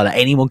allegiances lie. Like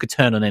anyone could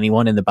turn on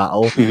anyone in the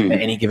battle at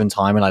any given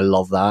time, and I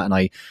love that. And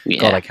I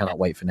cannot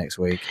wait for next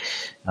week.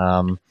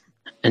 And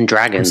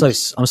dragons.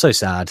 I'm so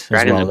sad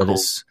Dragon as well that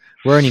it's.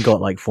 We're only got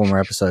like 4 more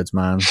episodes,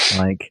 man.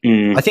 Like,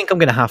 I think I'm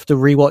going to have to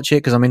rewatch it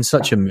because I'm in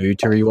such a mood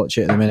to rewatch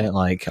it at the minute.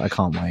 Like, I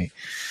can't wait.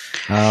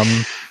 But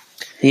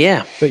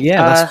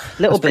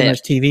that's pretty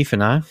much TV for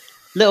now. A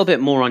little bit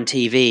more on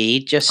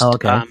TV. Just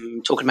talking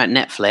about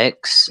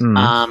Netflix.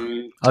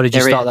 Did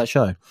you start that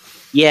show?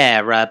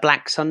 Yeah,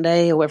 Black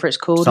Sunday or whatever it's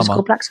called. It's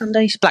called Black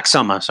Sunday. Black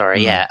Summer.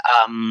 Sorry. Yeah.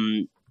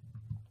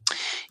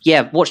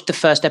 Watched the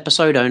first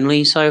episode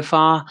only so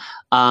far.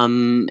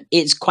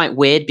 It's quite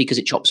weird because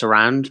it chops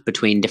around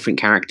between different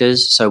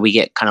characters. So we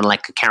get kind of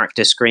like a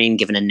character screen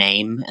given a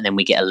name, and then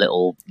we get a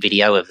little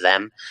video of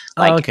them,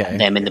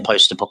 them in the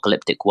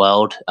post-apocalyptic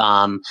world.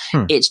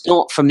 It's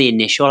not from the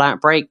initial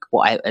outbreak,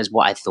 what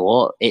I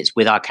thought. It's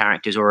with our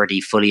characters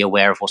already fully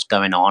aware of what's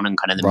going on and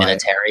kind of the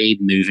military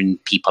moving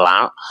people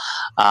out,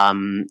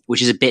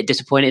 which is a bit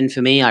disappointing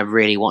for me. I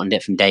really wanted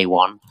it from day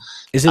one.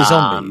 Is it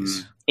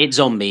zombies? It's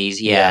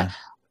zombies, yeah.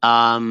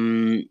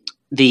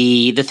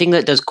 The thing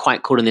that does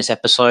quite cool in this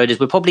episode is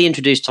we're probably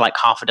introduced to like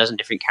half a dozen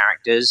different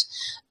characters,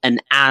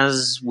 and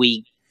as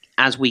we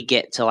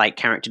get to like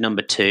character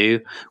number 2,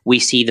 we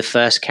see the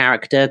first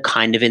character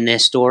kind of in their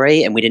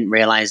story, and we didn't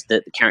realize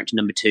that the character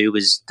number 2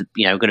 was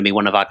going to be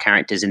one of our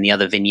characters in the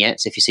other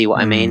vignettes, if you see what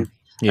I mean.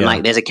 And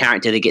like there's a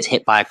character that gets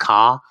hit by a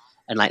car,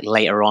 and like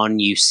later on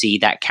you see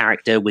that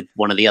character with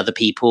one of the other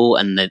people,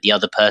 and the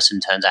other person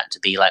turns out to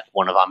be like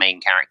one of our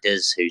main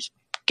characters who's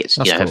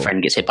her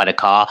friend gets hit by the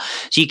car.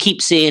 So you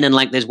keep seeing, and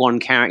like there's one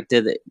character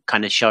that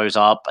kind of shows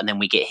up, and then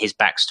we get his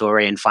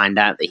backstory and find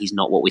out that he's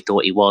not what we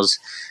thought he was.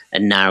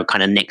 And now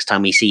kind of next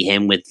time we see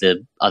him with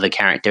the other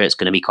character, it's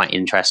going to be quite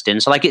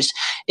interesting. So like it's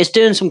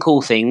doing some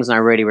cool things, and I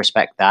really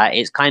respect that.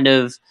 It's kind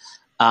of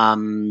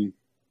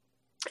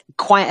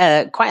quite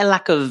a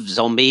lack of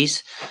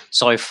zombies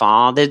so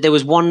far. There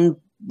was one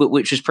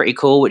which was pretty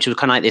cool, which was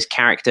kind of like this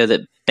character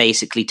that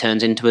basically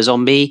turns into a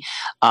zombie.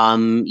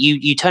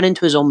 You turn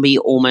into a zombie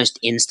almost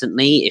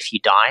instantly if you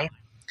die.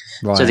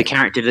 Right. So the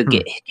character that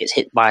gets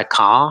hit by a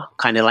car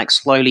kind of like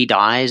slowly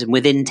dies, and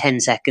within 10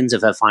 seconds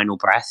of her final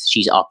breath,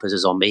 she's up as a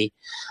zombie.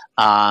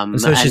 So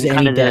it's just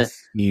any death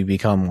you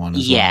become one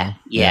as well.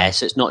 Yeah,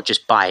 so it's not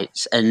just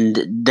bites.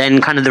 And then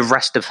kind of the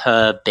rest of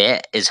her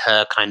bit is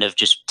her kind of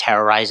just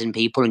terrorizing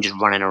people and just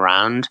running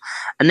around.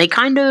 And they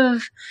kind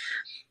of...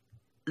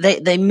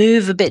 They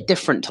move a bit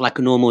different to like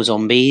a normal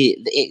zombie.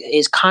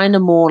 It's kind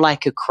of more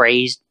like a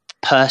crazed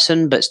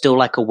person, but still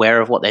like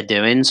aware of what they're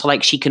doing. So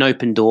like she can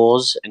open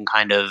doors and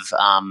kind of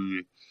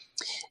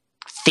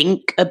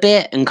think a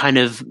bit and kind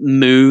of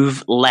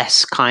move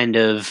less kind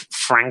of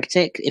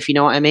frantic, if you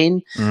know what I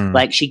mean.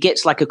 Like she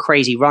gets like a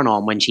crazy run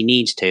on when she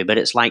needs to, but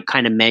it's like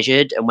kind of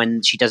measured, and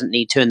when she doesn't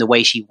need to, and the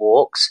way she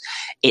walks,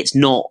 it's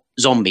not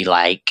zombie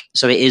like.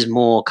 So it is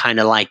more kind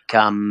of like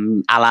a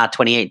la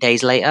 28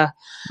 Days Later,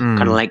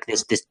 kind of like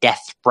this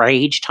death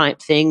rage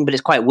type thing. But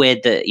it's quite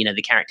weird that, you know,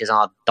 the characters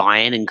are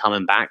dying and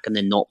coming back and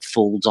they're not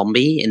full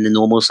zombie in the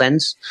normal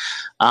sense.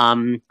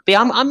 But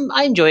yeah,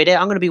 I enjoyed it.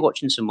 I'm going to be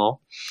watching some more.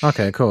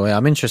 Okay, cool. Yeah,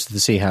 I'm interested to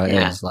see how it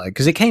is, like,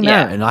 because it came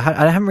out and I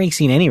haven't really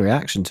seen any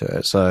reaction to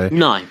it. So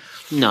no,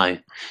 you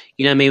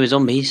know me with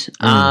zombies.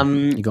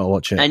 You got to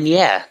watch it. And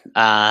yeah,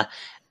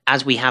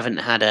 as we haven't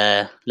had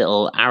a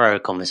little Arrow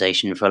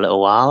conversation for a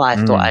little while, I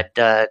thought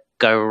I'd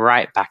go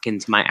right back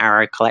into my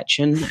Arrow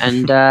collection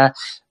and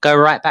go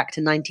right back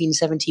to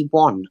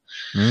 1971.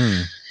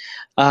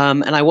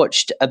 And I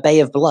watched A Bay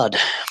of Blood.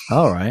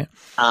 All right.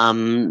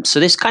 So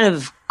this kind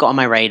of got on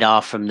my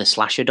radar from the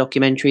slasher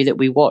documentary that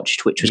we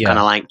watched, which was kind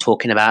of like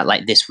talking about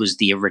like this was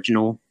the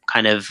original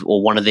kind of,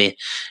 or one of the,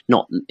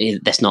 not,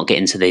 let's not get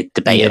into the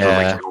debate of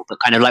original, but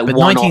kind of like but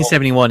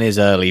 1971 is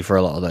early for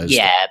a lot of those.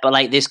 Yeah, but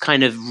like this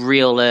kind of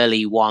real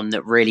early one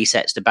that really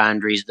sets the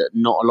boundaries that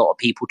not a lot of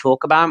people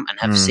talk about and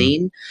have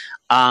seen.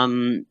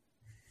 And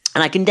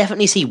I can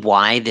definitely see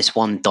why this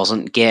one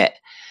doesn't get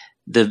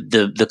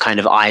the kind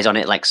of eyes on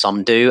it like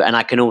some do, and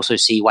I can also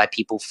see why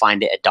people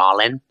find it a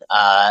darling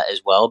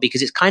as well,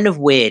 because it's kind of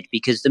weird,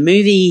 because the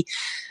movie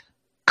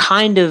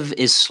kind of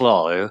is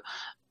slow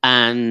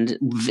and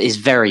is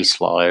very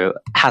slow,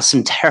 has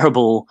some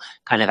terrible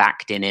kind of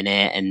acting in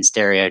it and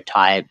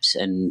stereotypes,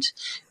 and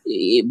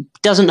it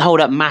doesn't hold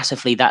up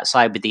massively that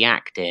side with the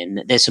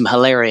acting. There's some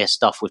hilarious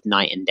stuff with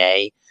Night and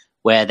Day,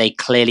 where they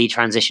clearly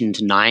transitioned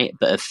to night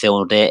but have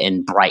filmed it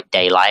in bright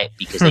daylight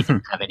because they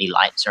didn't have any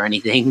lights or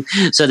anything.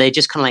 So they're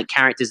just kind of like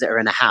characters that are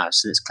in a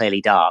house and it's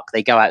clearly dark.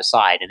 They go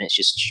outside and it's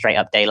just straight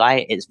up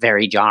daylight. It's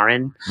very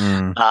jarring.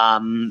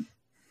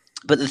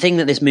 But the thing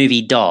that this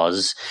movie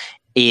does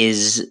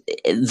is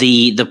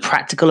the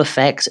practical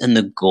effects and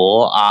the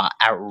gore are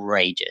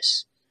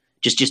outrageous.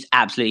 Just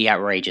absolutely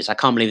outrageous. I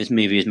can't believe this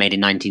movie was made in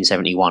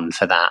 1971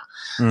 for that.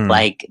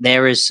 Like,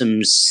 there is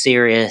some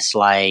serious,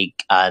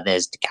 like,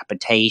 there's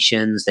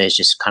decapitations, there's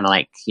just kind of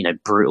like, you know,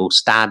 brutal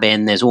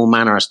stabbing. There's all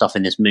manner of stuff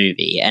in this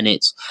movie, and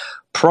it's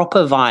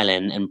proper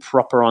violent and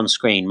proper on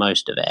screen,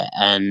 most of it.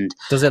 And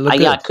does it look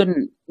good? Yeah, I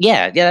couldn't.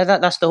 Yeah,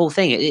 that's the whole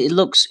thing. It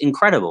looks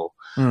incredible.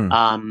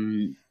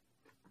 You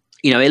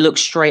know, it looks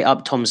straight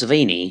up Tom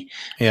Savini.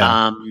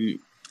 Yeah.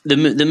 The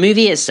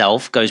movie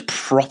itself goes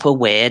proper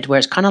weird, where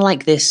it's kind of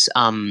like this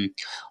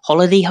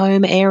holiday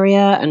home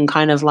area, and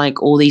kind of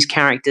like all these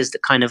characters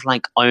that kind of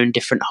like own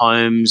different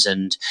homes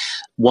and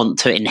want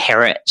to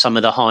inherit some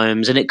of the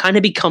homes, and it kind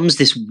of becomes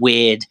this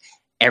weird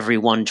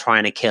everyone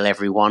trying to kill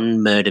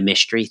everyone murder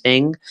mystery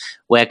thing,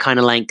 where kind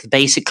of like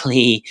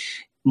basically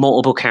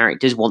multiple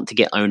characters want to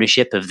get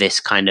ownership of this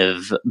kind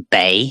of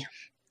bay,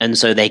 and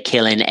so they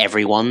kill in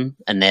everyone,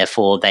 and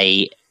therefore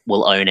they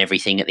will own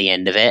everything at the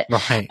end of it.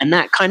 Right. And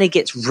that kind of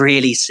gets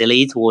really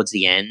silly towards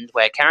the end,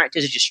 where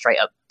characters are just straight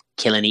up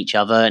killing each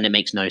other and it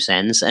makes no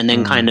sense. And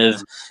then kind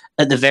of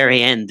at the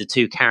very end, the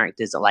two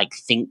characters that like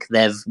think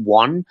they've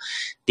won,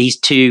 these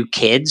two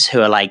kids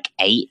who are like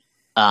 8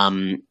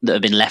 that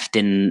have been left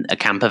in a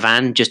camper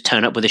van, just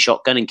turn up with a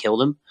shotgun and kill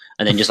them,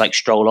 and then just like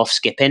stroll off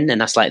skipping,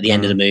 and that's like the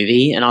end of the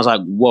movie. And I was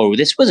like, whoa,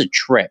 this was a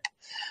trip.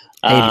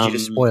 Hey, did you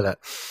just spoil it?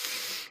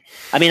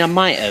 I mean, I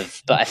might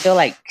have, but I feel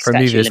like for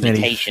statute of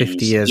limitations.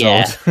 50 years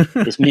old.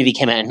 This movie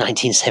came out in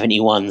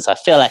 1971, so I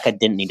feel like I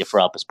didn't need to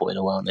throw up a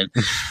spoiler warning.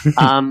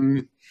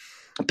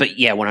 But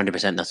yeah,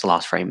 100%. That's the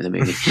last frame of the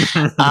movie.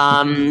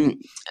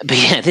 But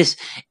yeah, this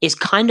is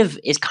kind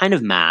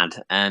of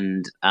mad,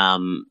 and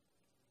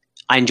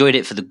I enjoyed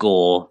it for the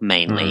gore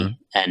mainly,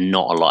 and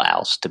not a lot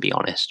else, to be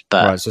honest.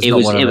 But right, so it's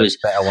not one of the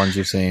better ones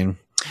you've seen.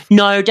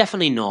 No,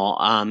 definitely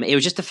not. It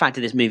was just the fact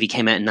that this movie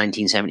came out in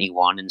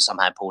 1971 and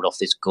somehow pulled off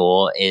this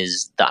gore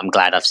is that I'm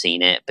glad I've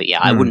seen it. But yeah,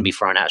 I wouldn't be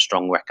throwing out a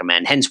strong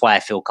recommend. Hence why I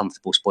feel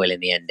comfortable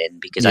spoiling the ending,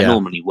 because I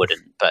normally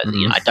wouldn't. But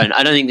you know,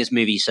 I don't think this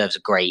movie serves a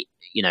great,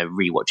 you know,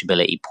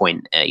 rewatchability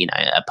point. You know,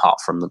 apart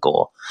from the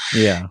gore.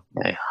 Yeah,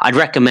 you know, I'd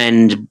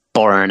recommend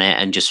borrowing it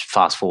and just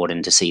fast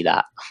forwarding to see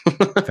that.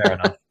 Fair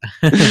enough.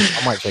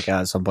 I might check it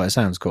out at some point. It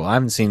sounds cool. I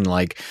haven't seen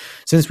like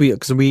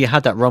because we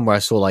had that run where I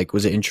saw like,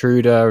 was it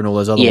Intruder and all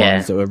those other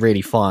ones that were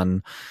really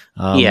fun.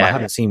 I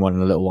haven't seen one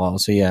in a little while,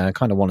 so yeah, I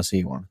kind of want to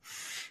see one.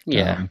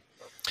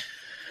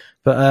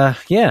 But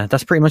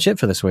that's pretty much it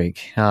for this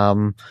week.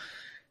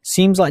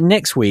 Seems like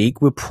next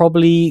week we're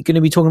probably going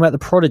to be talking about The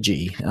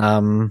Prodigy. Because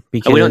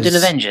are we not doing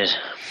Avengers?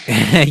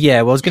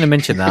 Yeah, well, I was going to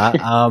mention that.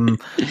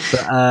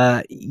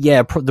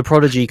 The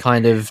Prodigy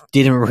kind of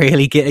didn't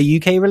really get a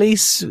UK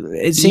release,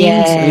 it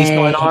seems, at least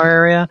not in our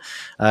area.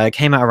 It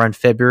came out around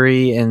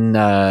February in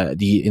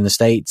the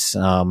States.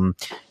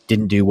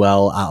 didn't do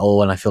well at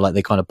all, and I feel like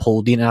they kind of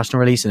pulled the international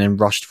release and then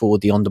rushed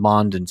forward the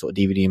on-demand and sort of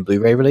DVD and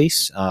Blu-ray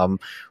release,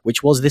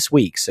 which was this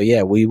week. So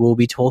yeah, we will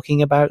be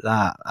talking about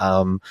that,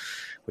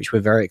 which we're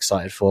very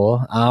excited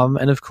for.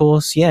 And of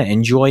course, yeah,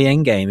 enjoy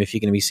Endgame if you're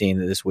going to be seeing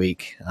it this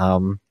week.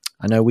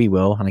 I know we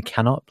will, and I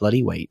cannot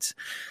bloody wait.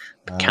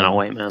 Cannot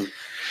wait, man.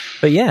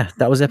 But yeah,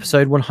 that was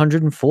episode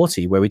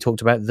 140, where we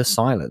talked about The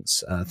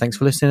Silence. Thanks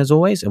for listening as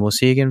always, and we'll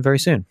see you again very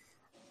soon.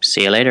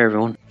 See you later,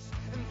 everyone.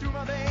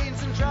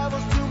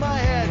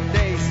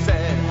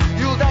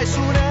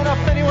 Soon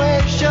enough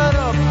anyway, shut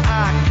up,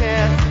 I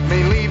can't,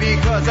 mainly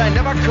because I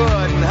never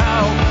could.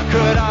 How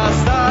could I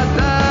start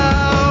now?